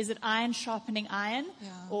you? Is it iron sharpening iron? Yeah.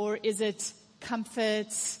 Or is it comfort,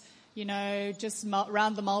 just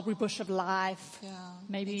around the mulberry bush of life? Yeah,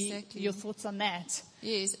 Maybe exactly. your thoughts on that.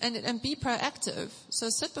 Yes, and be proactive. So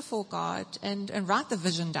sit before God and write the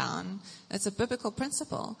vision down. It's a biblical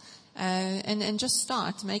principle. And just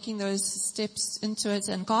start making those steps into it,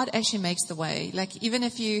 and God actually makes the way. Even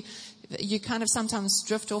if you kind of sometimes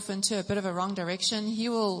drift off into a bit of a wrong direction, he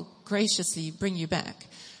will graciously bring you back.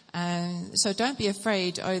 So don't be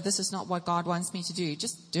afraid, this is not what God wants me to do.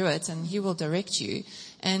 Just do it and he will direct you.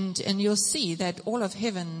 And you'll see that all of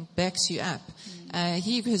heaven backs you up.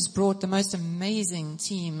 He has brought the most amazing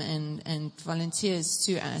team and volunteers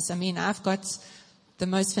to us. I've got the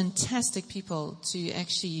most fantastic people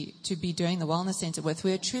to be doing the wellness center with.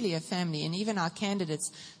 We're truly a family, and even our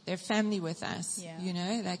candidates, they're family with us.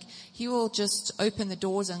 Yeah. He will just open the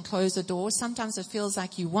doors and close the doors. Sometimes it feels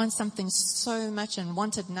like you want something so much and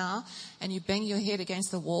want it now, and you bang your head against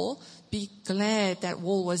the wall. Be glad that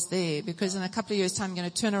wall was there, because in a couple of years' time, you're going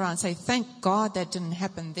to turn around and say, thank God that didn't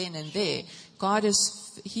happen then and there.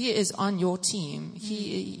 He is on your team.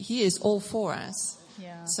 He is all for us.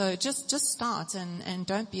 Yeah. So just start and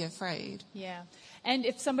don't be afraid. Yeah. And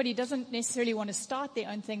if somebody doesn't necessarily want to start their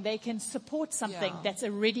own thing, they can support something that's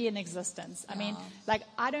already in existence. I mean, like,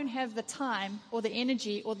 I don't have the time or the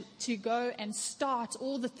energy to go and start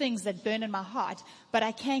all the things that burn in my heart, but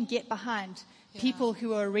I can get behind people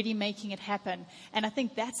who are already making it happen. And I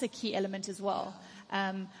think that's a key element as well.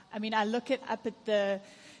 I mean, I look up at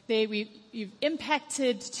you've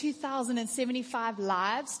impacted 2,075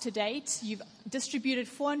 lives to date. You've distributed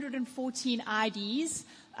 414 IDs,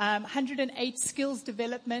 108 skills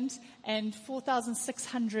development, and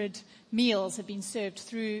 4,600 meals have been served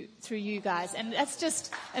through you guys. And that's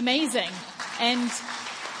just amazing. And,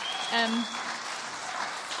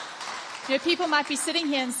 people might be sitting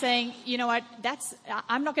here and saying, you know what,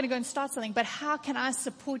 I'm not going to go and start something, but how can I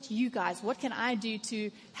support you guys? What can I do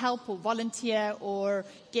to help or volunteer or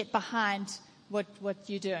get behind what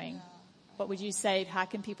you're doing? What would you say? How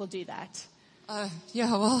can people do that?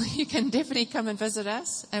 Well, you can definitely come and visit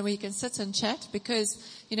us, and we can sit and chat, because,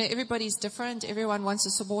 everybody's different. Everyone wants to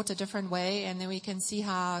support a different way, and then we can see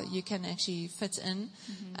how you can actually fit in.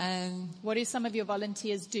 What do some of your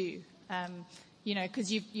volunteers do?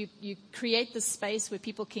 Because you create the space where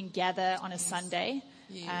people can gather on a Sunday.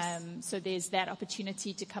 Yes. So there's that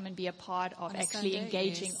opportunity to come and be a part of On a actually Sunday,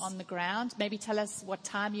 engaging yes. on the ground. Maybe tell us what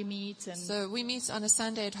time you meet. So we meet on a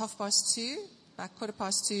Sunday at 2:30, about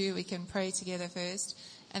 2:15. We can pray together first.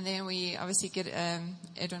 And then we obviously get,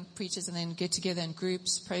 everyone preaches and then get together in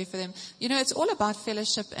groups, pray for them. It's all about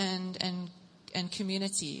fellowship and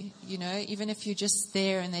community, even if you're just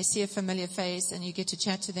there and they see a familiar face and you get to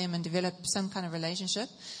chat to them and develop some kind of relationship.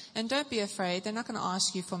 And don't be afraid. They're not going to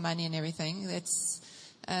ask you for money and everything.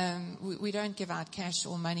 We don't give out cash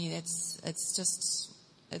or money. It's just,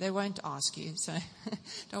 they won't ask you. So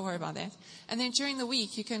don't worry about that. And then during the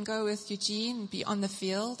week, you can go with Eugene, be on the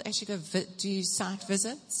field, actually go do site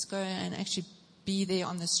visits, go and actually be there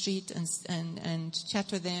on the street and chat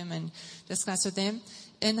with them and discuss with them.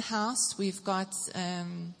 In-house, we've got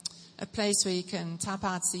a place where you can type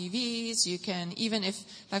out CVs. You can, even if,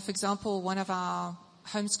 like, for example, one of our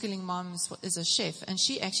homeschooling moms is a chef, and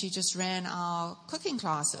she actually just ran our cooking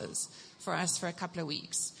classes for us for a couple of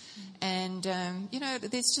weeks. And,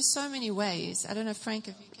 there's just so many ways. I don't know, Frank,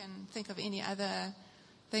 if you can think of any other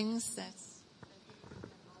things that's...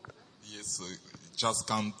 Yes, just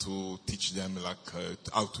come to teach them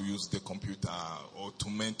how to use the computer, or to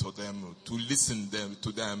mentor them, to listen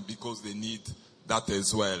to them, because they need that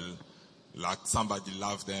as well. Like somebody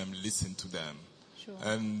love them, listen to them. Sure.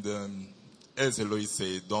 And as Eloise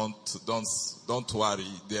said, don't worry.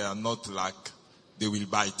 They are not like they will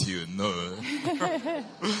bite you. No,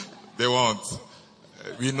 they won't.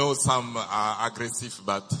 We know some are aggressive,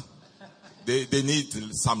 but they need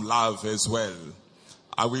some love as well.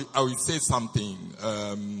 I will say something.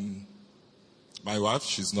 My wife,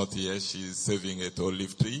 she's not here. She's serving at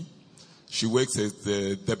Olive Tree. She works at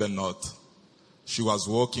the Durban North. She was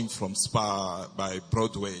walking from Spa by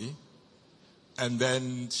Broadway, and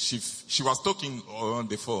then she was talking on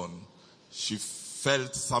the phone. She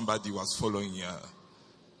felt somebody was following her,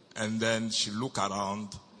 and then she looked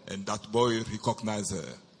around, and that boy recognized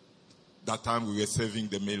her. That time we were serving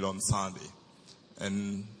the meal on Sunday,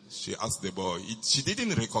 and she asked the boy. She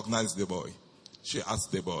didn't recognize the boy. She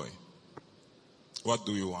asked the boy, "What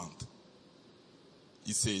do you want?"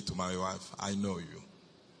 He said to my wife, "I know you,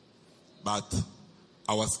 but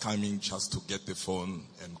I was coming just to get the phone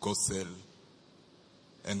and go sell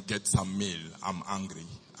and get some meal. I'm hungry.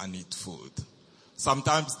 I need food."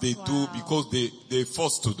 Sometimes they do because they're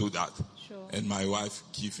forced to do that. Sure. And my wife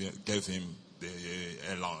gave him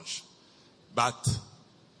a lunch. But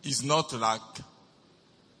it's not like,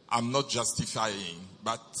 I'm not justifying,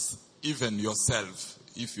 but even yourself,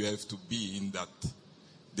 if you have to be in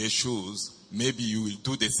their shoes, maybe you will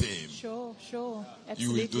do the same. Sure. Absolutely.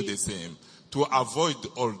 You will do the same. To avoid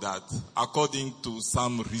all that, according to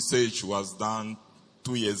some research was done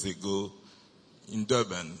 2 years ago in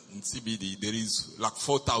Durban, in CBD, there is like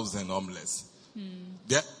 4,000 homeless.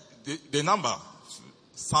 The number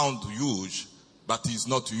sounds huge, but it's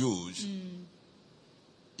not huge.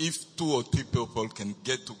 If 2 or 3 people can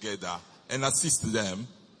get together and assist them,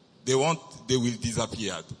 they will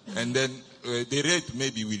disappear. And then the rate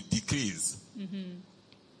maybe will decrease.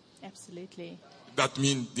 Absolutely. That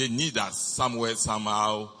means they need us somewhere,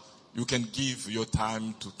 somehow. You can give your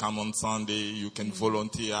time to come on Sunday. You can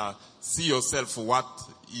volunteer. See yourself what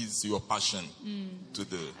is your passion to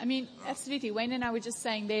do. I mean, absolutely. Wayne and I were just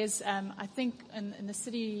saying there's, I think in the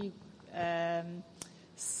city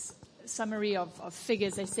summary of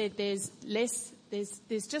figures, they said there's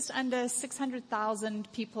just under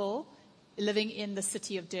 600,000 people living in the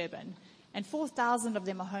city of Durban, and 4,000 of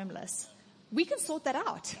them are homeless. we can sort that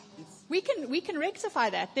out. We can rectify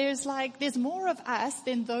that. There's more of us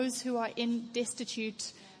than those who are in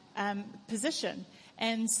destitute position.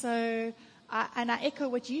 And so, I echo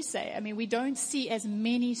what you say. I mean, we don't see as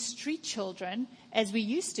many street children as we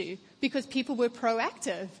used to because people were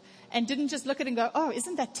proactive and didn't just look at it and go, oh,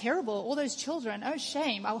 isn't that terrible? All those children. Oh,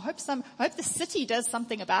 shame. I hope the city does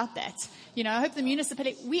something about that. I hope the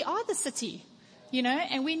municipality, we are the city,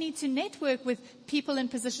 and we need to network with people in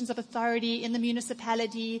positions of authority in the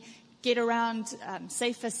municipality, get around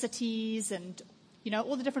safer cities and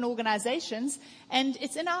all the different organizations. And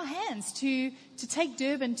it's in our hands to take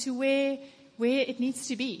Durban to where it needs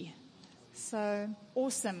to be. So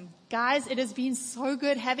awesome. Guys, it has been so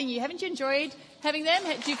good having you. Haven't you enjoyed having them?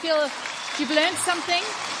 Do you feel you've learned something?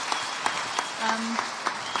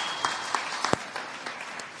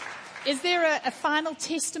 Is there a final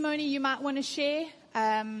testimony you might want to share?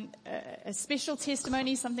 A special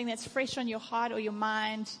testimony, something that's fresh on your heart or your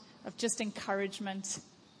mind of just encouragement?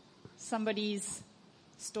 Somebody's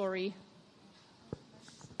story.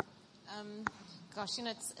 Gosh,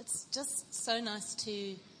 it's just so nice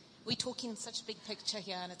to, we're talking such a big picture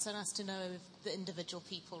here, and it's so nice to know the individual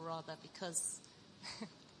people rather, because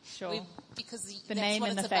sure, because the that's name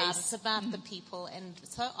what in it's the about. face. It's about the people, and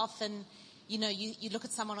so often, you look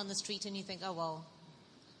at someone on the street and you think, oh well,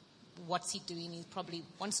 what's he doing? He probably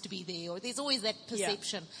wants to be there, or there's always that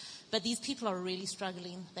perception. Yeah. But these people are really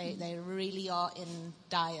struggling. They really are in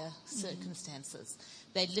dire circumstances.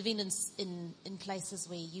 They're living in places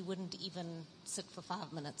where you wouldn't even sit for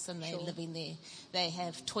 5 minutes, and they're living there. They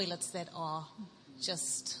have toilets that are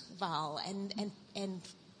just vile, and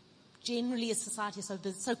generally, a society is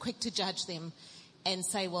so quick to judge them and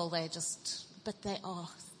say, well, but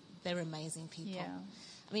they're amazing people. Yeah.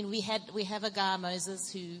 I mean, we have a guy,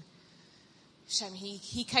 Moses, who, shame,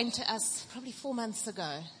 he came to us probably 4 months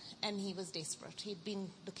ago. And he was desperate. He'd been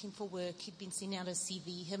looking for work. He'd been sending out a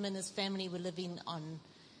CV. Him and his family were living on,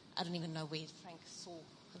 I don't even know where Frank saw.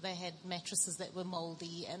 They had mattresses that were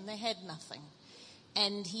moldy, and they had nothing.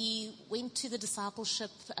 And he went to the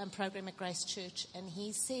discipleship program at Grace Church, and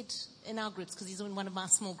he said in our groups, because he's in one of my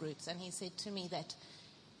small groups, and he said to me that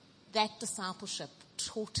discipleship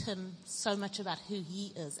taught him so much about who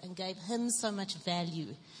he is and gave him so much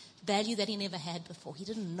value that he never had before. He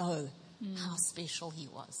didn't know how special he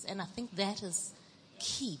was. And I think that is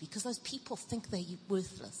key, because those people think they're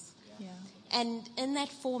worthless. Yeah. And in that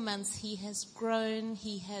 4 months, he has grown.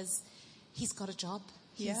 He's got a job.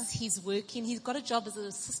 He's working. He's got a job as an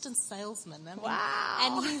assistant salesman. Wow.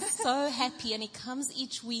 And he's so happy. And he comes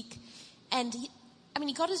each week, and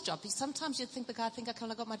he got his job. Sometimes you'd think okay, I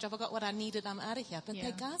got my job, I got what I needed, I'm out of here. But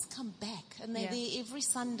the guys come back, and they're there every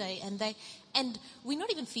Sunday, and we're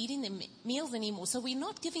not even feeding them meals anymore. So we're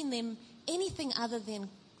not giving them anything other than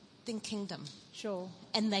kingdom. Sure.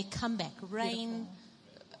 And they come back, rain,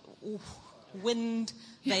 wind,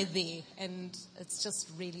 they're there. And it's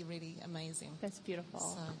just really, really amazing. That's beautiful.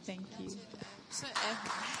 So, thank you. So,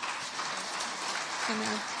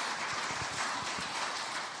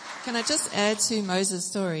 can I just add to Moses'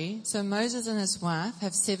 story? So Moses and his wife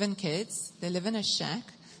have 7 kids. They live in a shack.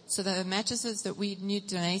 So the mattresses that we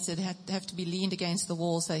donated have to be leaned against the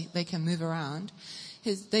wall so they can move around.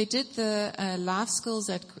 They did the life skills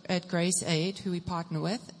at Grace Aid, who we partner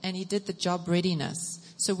with, and he did the job readiness.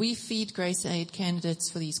 So we feed Grace Aid candidates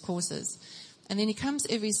for these courses. And then he comes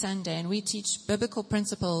every Sunday, and we teach biblical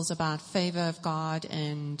principles about favor of God,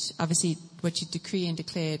 and obviously what you decree and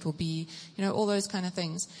declare it will be, all those kind of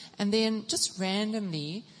things. And then just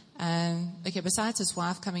randomly, besides his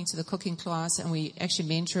wife coming to the cooking class, and we actually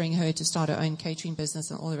mentoring her to start her own catering business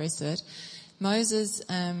and all the rest of it, Moses,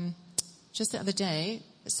 just the other day,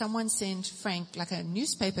 someone sent Frank like a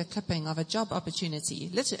newspaper clipping of a job opportunity.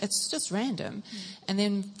 Literally, it's just random. And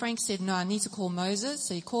then Frank said, no, I need to call Moses.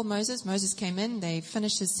 So he called Moses. Moses came in. They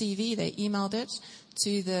finished his CV. They emailed it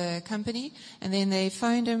to the company. And then they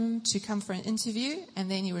phoned him to come for an interview. And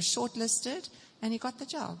then he was shortlisted, and he got the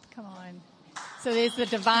job. Come on. So there's the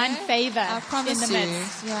divine favor in the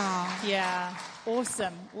midst. Yeah.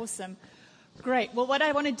 Awesome. Great. Well, what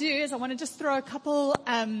I want to do is I want to just throw a couple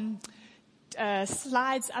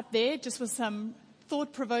slides up there, just with some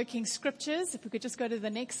thought-provoking scriptures. If we could just go to the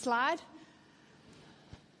next slide.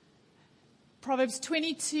 Proverbs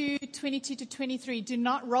 22:22-23, do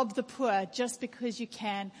not rob the poor just because you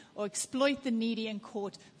can or exploit the needy in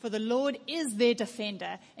court, for the Lord is their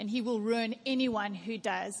defender and he will ruin anyone who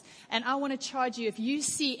does. And I want to charge you, if you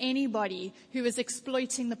see anybody who is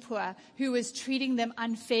exploiting the poor, who is treating them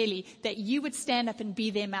unfairly, that you would stand up and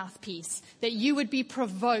be their mouthpiece, that you would be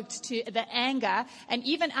provoked to the anger, and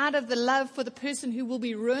even out of the love for the person who will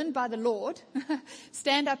be ruined by the Lord,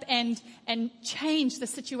 stand up and change the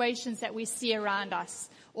situations that we see around us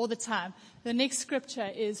all the time. The next scripture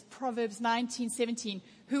is Proverbs 19:17.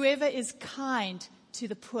 Whoever is kind to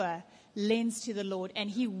the poor lends to the Lord, and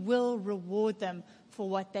he will reward them for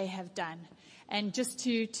what they have done. And just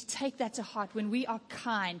to take that to heart, when we are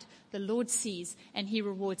kind, the Lord sees and he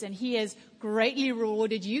rewards. And he has greatly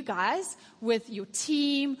rewarded you guys with your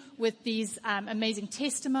team, with these amazing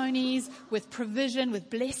testimonies, with provision, with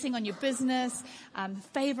blessing on your business,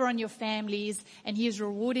 favor on your families. And he is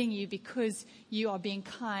rewarding you because you are being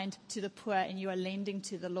kind to the poor and you are lending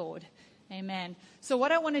to the Lord. Amen. So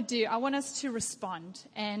what I want to do, I want us to respond.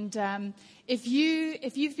 And if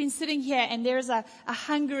you've been sitting here and there's a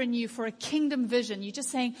hunger in you for a kingdom vision, you're just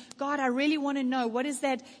saying, God, I really want to know, what is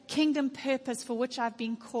that kingdom purpose for which I've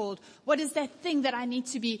been called? What is that thing that I need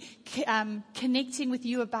to be connecting with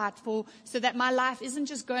you about so that my life isn't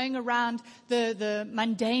just going around the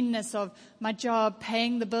mundaneness of my job,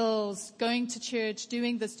 paying the bills, going to church,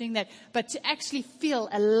 doing this, doing that, but to actually feel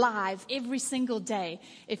alive every single day.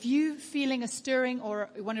 If you're feeling a stirring or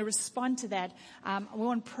want to respond to that, we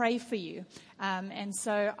want to pray for you. And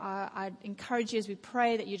so I encourage you as we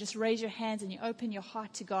pray that you just raise your hands and you open your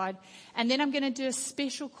heart to God. And then I'm going to do a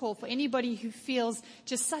special call for anybody who feels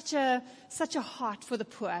just such a heart for the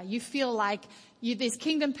poor. You feel like there's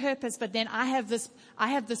kingdom purpose, but then I have this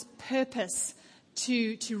purpose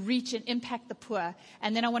to reach and impact the poor.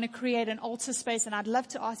 And then I want to create an altar space, and I'd love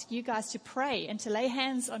to ask you guys to pray and to lay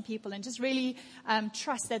hands on people and just really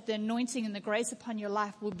trust that the anointing and the grace upon your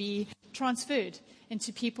life will be transferred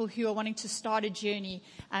into people who are wanting to start a journey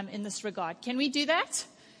in this regard. Can we do that?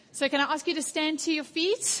 So can I ask you to stand to your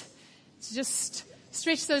feet? To just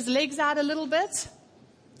stretch those legs out a little bit.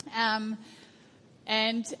 And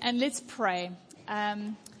let's pray.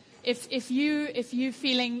 If you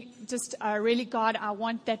feeling just really, God, I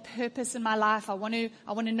want that purpose in my life. I want to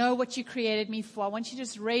know what you created me for. I want you to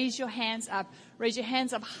just raise your hands up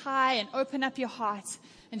high and open up your heart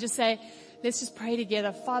and just say, let's just pray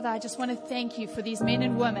together. Father, I just want to thank you for these men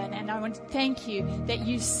and women, and I want to thank you that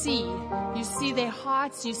you see their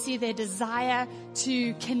hearts, you see their desire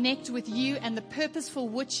to connect with you and the purpose for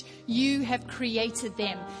which you have created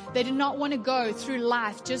them. They do not want to go through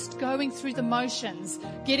life just going through the motions,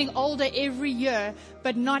 getting older every year,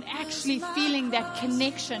 but not actually feeling that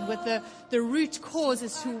connection with the root cause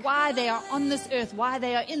as to why they are on this earth, why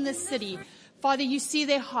they are in this city. Father, you see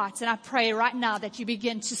their hearts, and I pray right now that you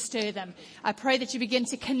begin to stir them. I pray that you begin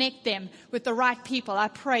to connect them with the right people. I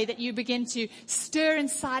pray that you begin to stir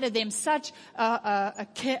inside of them such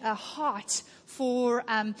a heart for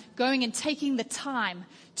going and taking the time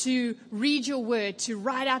to read your word, to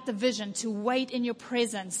write out the vision, to wait in your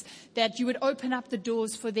presence, that you would open up the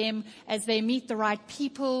doors for them as they meet the right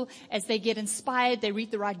people, as they get inspired, they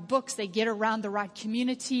read the right books, they get around the right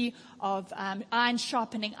community of iron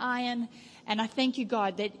sharpening iron. And I thank you,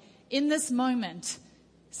 God, that in this moment,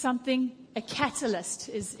 a catalyst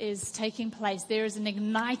is taking place. There is an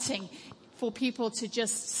igniting for people to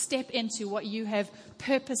just step into what you have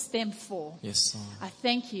purposed them for. Yes, Lord. I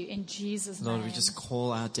thank you in Jesus' name. Lord, we just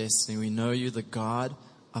call our destiny. We know you're the God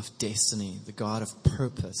of destiny, the God of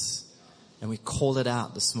purpose. And we call it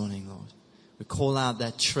out this morning, Lord. We call out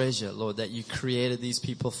that treasure, Lord, that you created these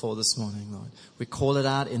people for this morning, Lord. We call it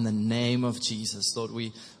out in the name of Jesus. Lord,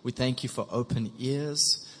 we thank you for open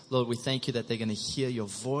ears. Lord, we thank you that they're going to hear your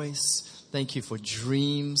voice. Thank you for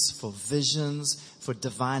dreams, for visions, for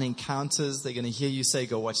divine encounters. They're going to hear you say,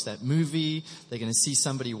 go watch that movie. They're going to see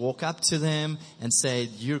somebody walk up to them and say,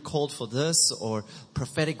 you're called for this, or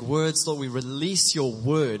prophetic words. Lord, we release your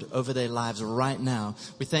word over their lives right now.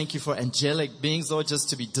 We thank you for angelic beings, Lord,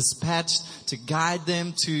 just to be dispatched to guide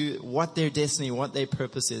them to what their destiny, what their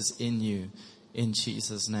purpose is in you. In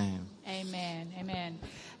Jesus' name. Amen. Amen.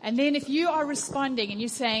 And then if you are responding and you're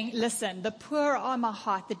saying, listen, the poor are my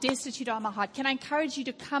heart, the destitute are my heart, can I encourage you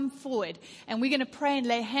to come forward? And we're going to pray and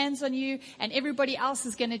lay hands on you, and everybody else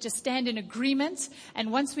is going to just stand in agreement.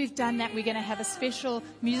 And once we've done that, we're going to have a special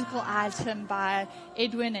musical item by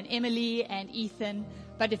Edwin and Emily and Ethan.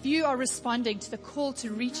 But if you are responding to the call to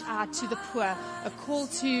reach out to the poor, a call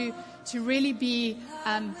to really be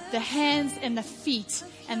the hands and the feet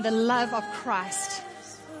and the love of Christ.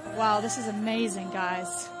 Wow, this is amazing,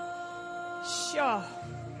 guys. Sure.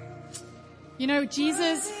 You know,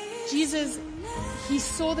 Jesus, he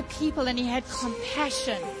saw the people and he had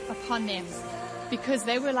compassion upon them because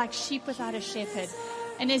they were like sheep without a shepherd.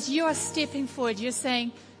 And as you are stepping forward, you're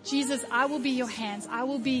saying, Jesus, I will be your hands. I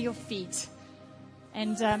will be your feet.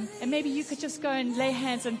 And maybe you could just go and lay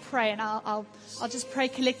hands and pray, and I'll just pray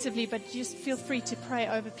collectively, but just feel free to pray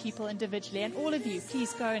over people individually. And all of you,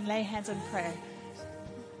 please go and lay hands and pray.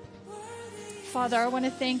 Father, I want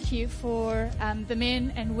to thank you for the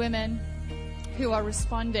men and women who are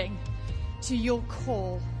responding to your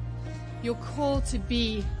call to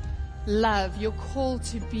be love, your call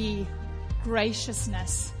to be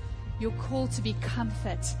graciousness, your call to be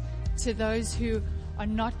comfort to those who are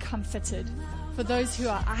not comforted, for those who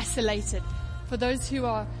are isolated, for those who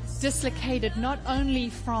are dislocated not only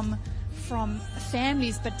from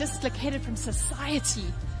families but dislocated from society,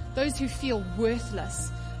 those who feel worthless.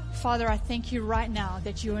 Father, I thank you right now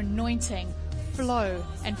that your anointing flow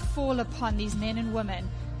and fall upon these men and women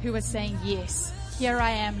who are saying, yes, here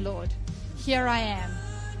I am, Lord. Here I am.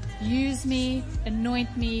 Use me,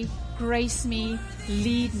 anoint me, grace me,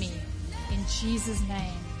 lead me. In Jesus'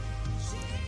 name.